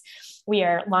workers. We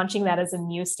are launching that as a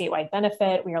new statewide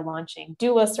benefit. We are launching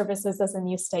doula services as a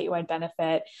new statewide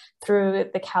benefit through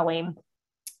the CalAIM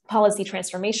policy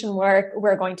transformation work.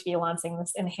 We're going to be launching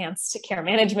this enhanced care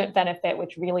management benefit,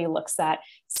 which really looks at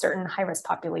certain high-risk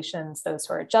populations, those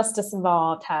who are justice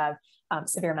involved, have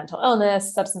severe mental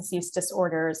illness, substance use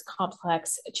disorders,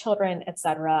 complex children, et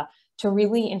cetera, to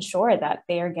really ensure that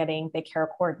they are getting the care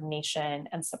coordination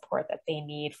and support that they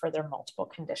need for their multiple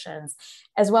conditions,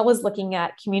 as well as looking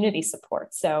at community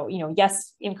support. So,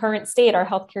 yes, in current state, our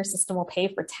healthcare system will pay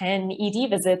for 10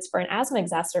 ED visits for an asthma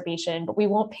exacerbation, but we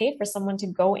won't pay for someone to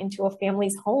go into a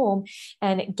family's home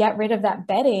and get rid of that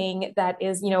bedding that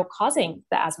is, causing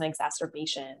the asthma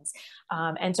exacerbations,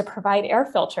 and to provide air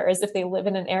filters if they live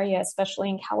in an area, especially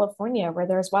in California, where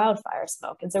there's wildfire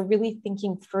smoke. And so really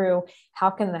thinking through how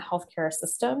can the healthcare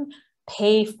system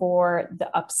pay for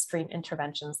the upstream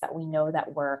interventions that we know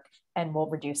that work and will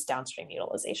reduce downstream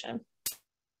utilization.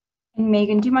 And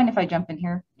Megan, do you mind if I jump in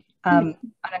here? On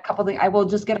a couple of things, I will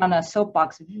just get on a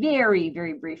soapbox very,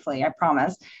 very briefly, I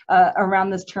promise, around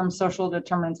this term social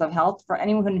determinants of health. For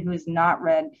anyone who has not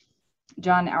read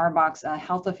John Auerbach's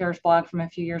health affairs blog from a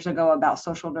few years ago about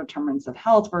social determinants of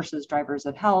health versus drivers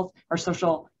of health or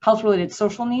social health-related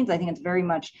social needs, I think it's very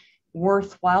much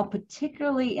worthwhile,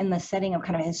 particularly in the setting of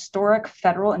kind of historic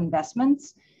federal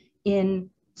investments in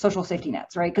social safety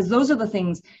nets, right? Because those are the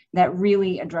things that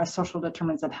really address social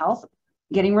determinants of health,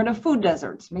 getting rid of food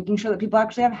deserts, making sure that people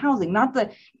actually have housing. Not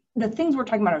the things we're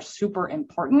talking about are super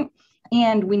important,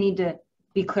 and we need to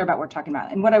be clear about what we're talking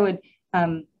about. And what I would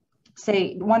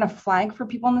want to flag for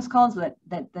people on this call is that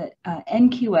the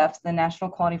NQF, the National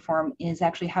Quality Forum, is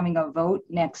actually having a vote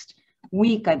next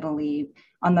week, I believe,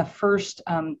 on the first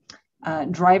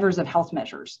drivers of health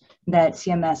measures that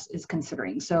CMS is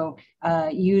considering. So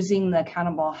using the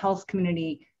accountable health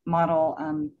community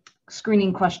model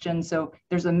screening questions. So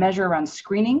there's a measure around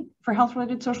screening for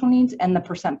health-related social needs and the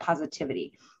percent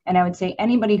positivity. And I would say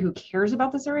anybody who cares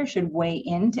about this area should weigh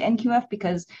into NQF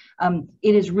because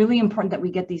it is really important that we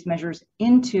get these measures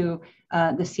into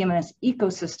the CMS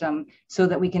ecosystem so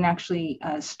that we can actually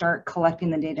start collecting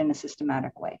the data in a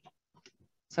systematic way.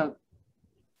 So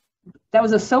that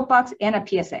was a soapbox and a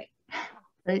PSA.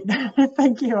 Great,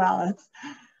 thank you, Alice.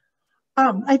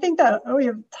 I think that we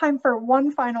have time for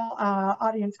one final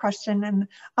audience question,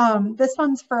 and this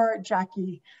one's for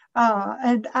Jackie.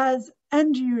 And as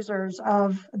end users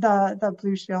of the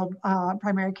Blue Shield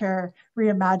primary care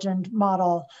reimagined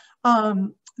model,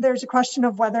 there's a question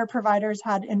of whether providers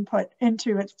had input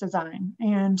into its design.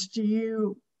 And do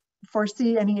you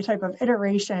foresee any type of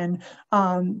iteration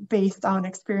based on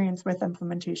experience with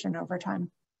implementation over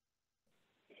time?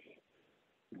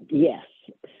 Yes,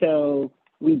 so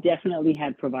we definitely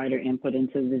had provider input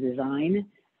into the design.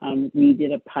 We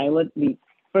did a pilot. We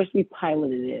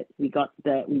piloted it. We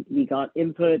got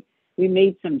input. We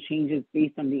made some changes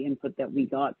based on the input that we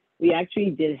got. We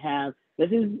actually did have, this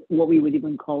is what we would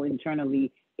even call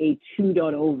internally a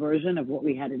 2.0 version of what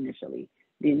we had initially.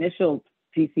 The initial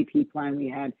PCP plan we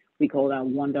had, we called out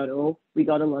 1.0. We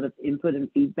got a lot of input and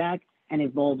feedback and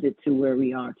evolved it to where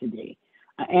we are today.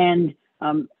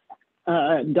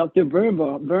 Dr.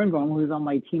 Birnbaum, who's on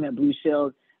my team at Blue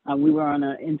Shield, we were on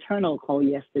an internal call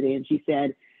yesterday, and she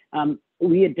said,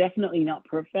 we are definitely not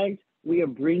perfect. We are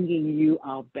bringing you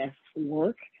our best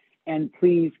work, and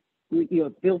please,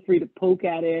 feel free to poke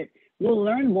at it. We'll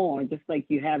learn more, just like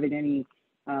you have in any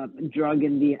drug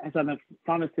as I'm a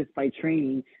pharmacist by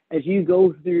training. As you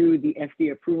go through the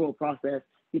FDA approval process,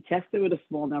 you test it with a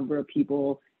small number of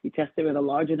people, you test it with a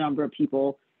larger number of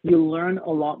people, you learn a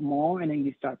lot more and then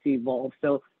you start to evolve.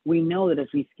 So we know that as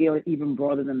we scale it even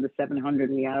broader than the 700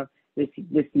 we have this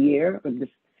year,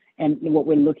 and what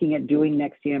we're looking at doing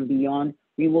next year and beyond,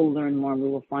 we will learn more and we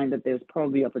will find that there's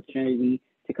probably opportunity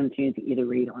to continue to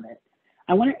iterate on it.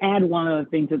 I want to add one other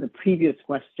thing to the previous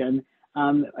question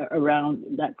around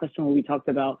that question where we talked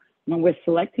about when we're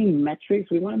selecting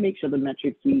metrics, we want to make sure the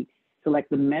metrics we select,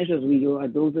 the measures we do are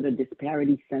those that are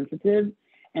disparity sensitive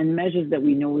and measures that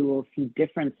we know we will see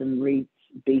difference in rates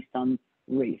based on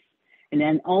race. And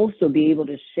then also be able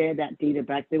to share that data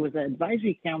back. There was an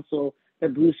advisory council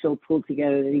that Blue Shield pulled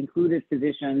together that included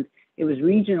physicians. It was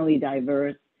regionally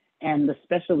diverse and the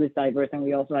specialist diverse, and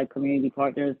we also had community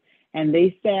partners. And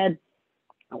they said,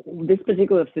 this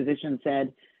particular physician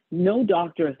said, no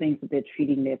doctor thinks that they're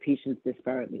treating their patients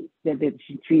disparately, that they're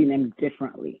treating them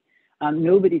differently.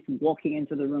 Nobody's walking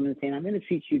into the room and saying, I'm going to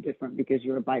treat you different because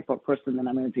you're a BIPOC person than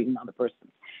I'm going to treat another person.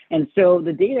 And so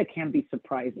the data can be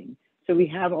surprising. So we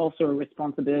have also a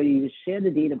responsibility to share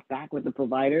the data back with the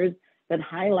providers that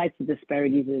highlights the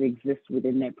disparities that exist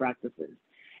within their practices.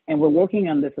 And we're working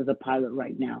on this as a pilot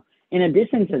right now. In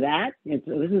addition to that, this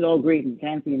is all great and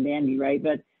fancy and dandy, right?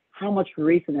 But how much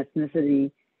race and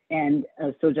ethnicity and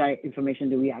SOGI information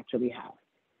do we actually have?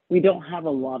 We don't have a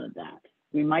lot of that.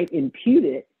 We might impute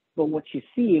it, but what you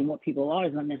see and what people are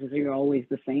is not necessarily always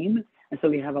the same. And so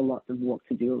we have a lot of work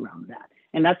to do around that.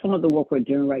 And that's some of the work we're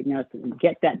doing right now, is to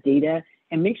get that data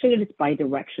and make sure that it's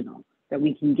bi-directional, that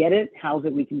we can get it, house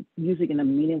it, we can use it in a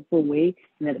meaningful way,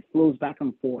 and that it flows back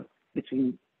and forth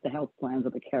between the health plans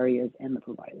of the carriers and the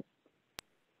providers.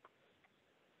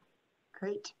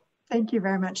 Great. Thank you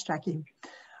very much, Jackie.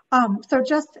 So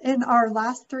just in our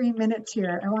last 3 minutes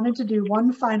here, I wanted to do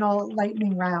one final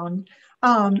lightning round,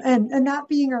 and that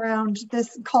being around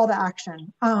this call to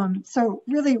action. So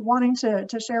really wanting to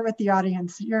share with the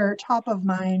audience your top of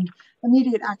mind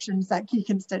immediate actions that key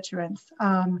constituents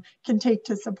can take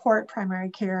to support primary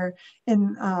care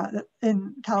in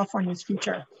California's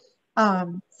future.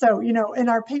 So, you know, in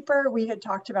our paper, we had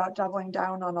talked about doubling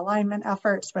down on alignment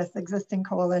efforts with existing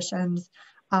coalitions,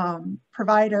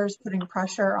 providers putting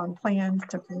pressure on plans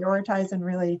to prioritize and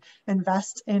really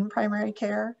invest in primary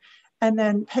care, and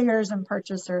then payers and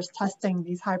purchasers testing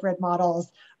these hybrid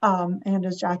models, and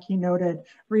as Jackie noted,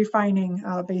 refining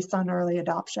based on early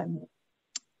adoption.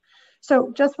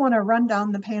 So just want to run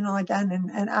down the panel again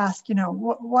and ask, you know,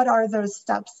 what are those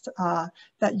steps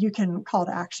that you can call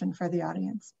to action for the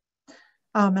audience?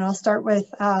 And I'll start with,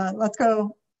 let's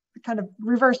go kind of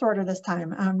reverse order this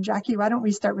time. Jackie, why don't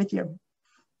we start with you?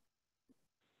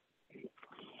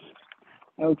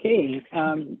 Okay,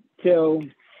 so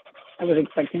I was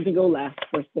expecting to go last,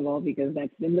 first of all, because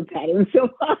that's been the pattern so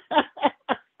far.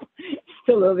 Just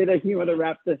a little bit of humor to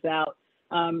wrap this out.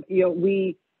 You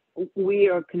know,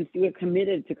 we're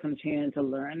committed to continuing to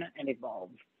learn and evolve.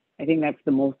 I think that's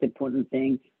the most important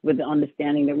thing, with the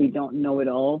understanding that we don't know it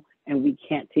all, and we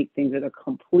can't take things that are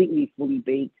completely fully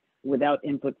baked without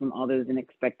input from others and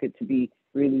expect it to be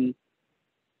really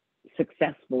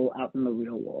successful out in the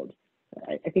real world.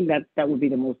 I think that would be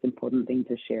the most important thing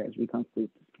to share as we conclude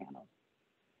this panel.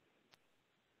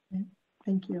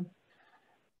 Thank you.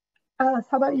 Alice,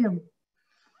 how about you?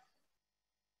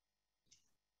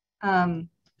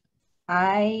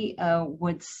 I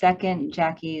would second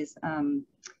Jackie's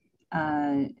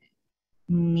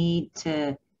need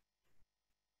to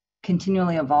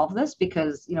continually evolve this,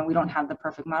 because, you know, we don't have the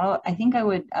perfect model. I think I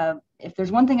would, if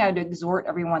there's one thing I would exhort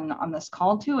everyone on this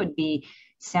call to, would be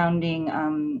sounding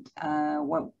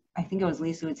what I think it was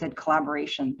Lisa who had said,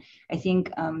 collaboration. I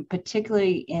think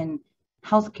particularly in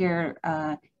healthcare,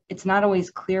 it's not always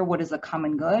clear what is a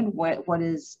common good, what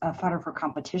is fodder for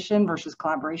competition versus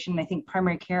collaboration. And I think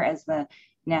primary care, as the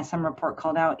NASM report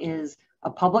called out, is a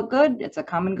public good, it's a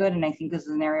common good, and I think this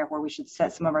is an area where we should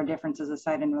set some of our differences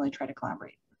aside and really try to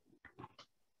collaborate.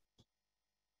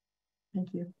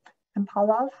 Thank you. And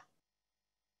Pallav?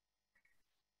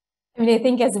 I mean, I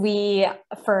think as we,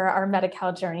 for our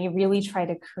Medi-Cal journey, really try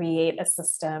to create a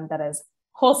system that is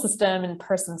whole system and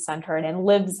person-centered and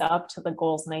lives up to the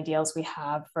goals and ideals we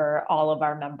have for all of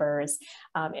our members.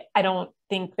 I don't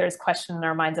think there's question in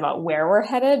our minds about where we're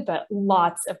headed, but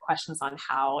lots of questions on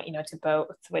how, you know, to both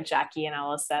what Jackie and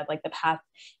Alice said, like the path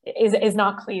is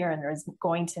not clear, and there's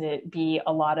going to be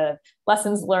a lot of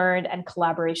lessons learned and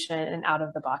collaboration and out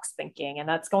of the box thinking. And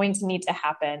that's going to need to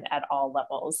happen at all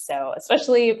levels. So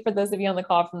especially for those of you on the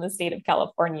call from the state of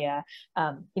California,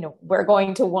 you know, we're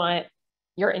going to want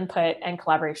your input and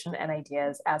collaboration and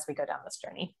ideas as we go down this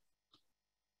journey.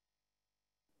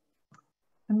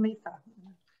 And Lisa.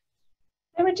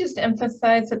 I would just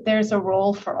emphasize that there's a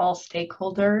role for all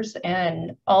stakeholders,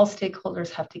 and all stakeholders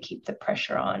have to keep the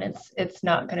pressure on. It's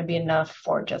not going to be enough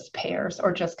for just payers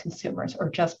or just consumers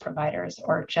or just providers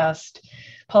or just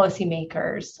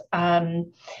policymakers.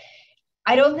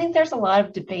 I don't think there's a lot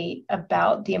of debate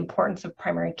about the importance of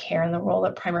primary care and the role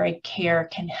that primary care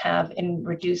can have in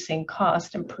reducing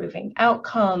cost, improving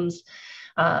outcomes,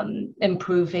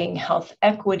 improving health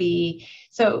equity.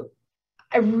 So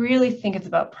I really think it's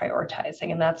about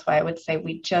prioritizing, and that's why I would say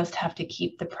we just have to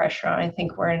keep the pressure on. I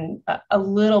think we're in a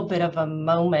little bit of a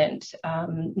moment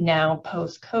now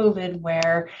post-COVID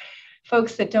where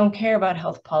folks that don't care about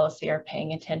health policy are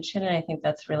paying attention, and I think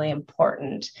that's really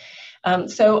important.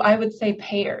 So I would say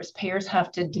payers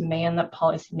have to demand that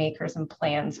policymakers and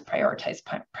plans prioritize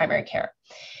primary care.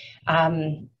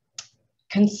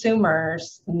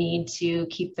 Consumers need to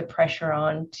keep the pressure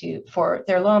on for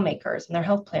their lawmakers and their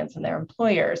health plans and their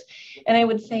employers. And I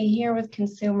would say here with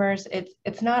consumers,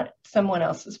 it's not someone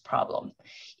else's problem.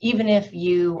 Even if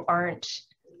you aren't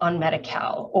on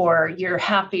Medi-Cal or you're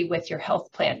happy with your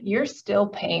health plan, you're still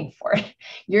paying for it.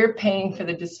 You're paying for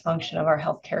the dysfunction of our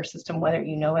healthcare system, whether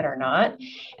you know it or not.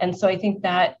 And so I think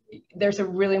that there's a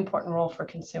really important role for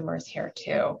consumers here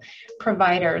too.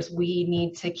 Providers, we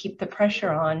need to keep the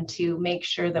pressure on to make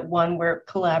sure that, one, we're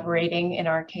collaborating in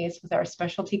our case with our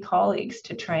specialty colleagues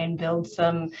to try and build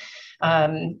some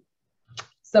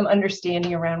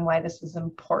understanding around why this is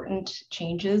important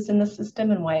changes in the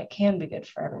system and why it can be good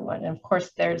for everyone. And of course,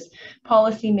 there's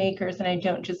policymakers, and I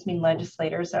don't just mean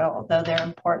legislators, although they're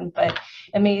important, but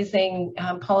amazing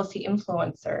policy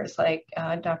influencers like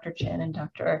Dr. Chin and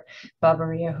Dr.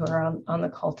 Barbaria, who are on the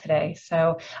call today.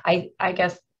 So I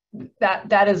guess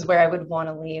that is where I would want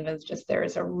to leave, is just there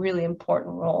is a really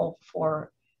important role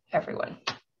for everyone.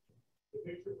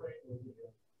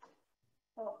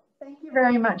 Thank you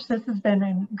very much. This has been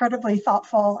incredibly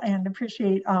thoughtful, and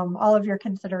appreciate all of your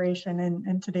consideration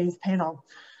in today's panel.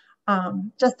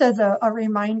 Just as a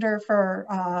reminder for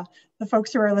the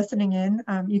folks who are listening in,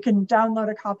 you can download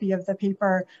a copy of the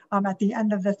paper at the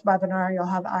end of this webinar. You'll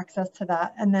have access to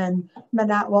that. And then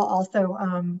Manatt will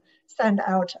also send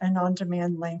out an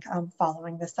on-demand link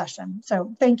following this session.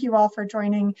 So thank you all for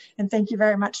joining, and thank you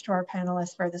very much to our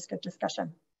panelists for this good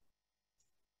discussion.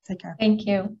 Take care. Thank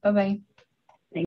you. Bye-bye.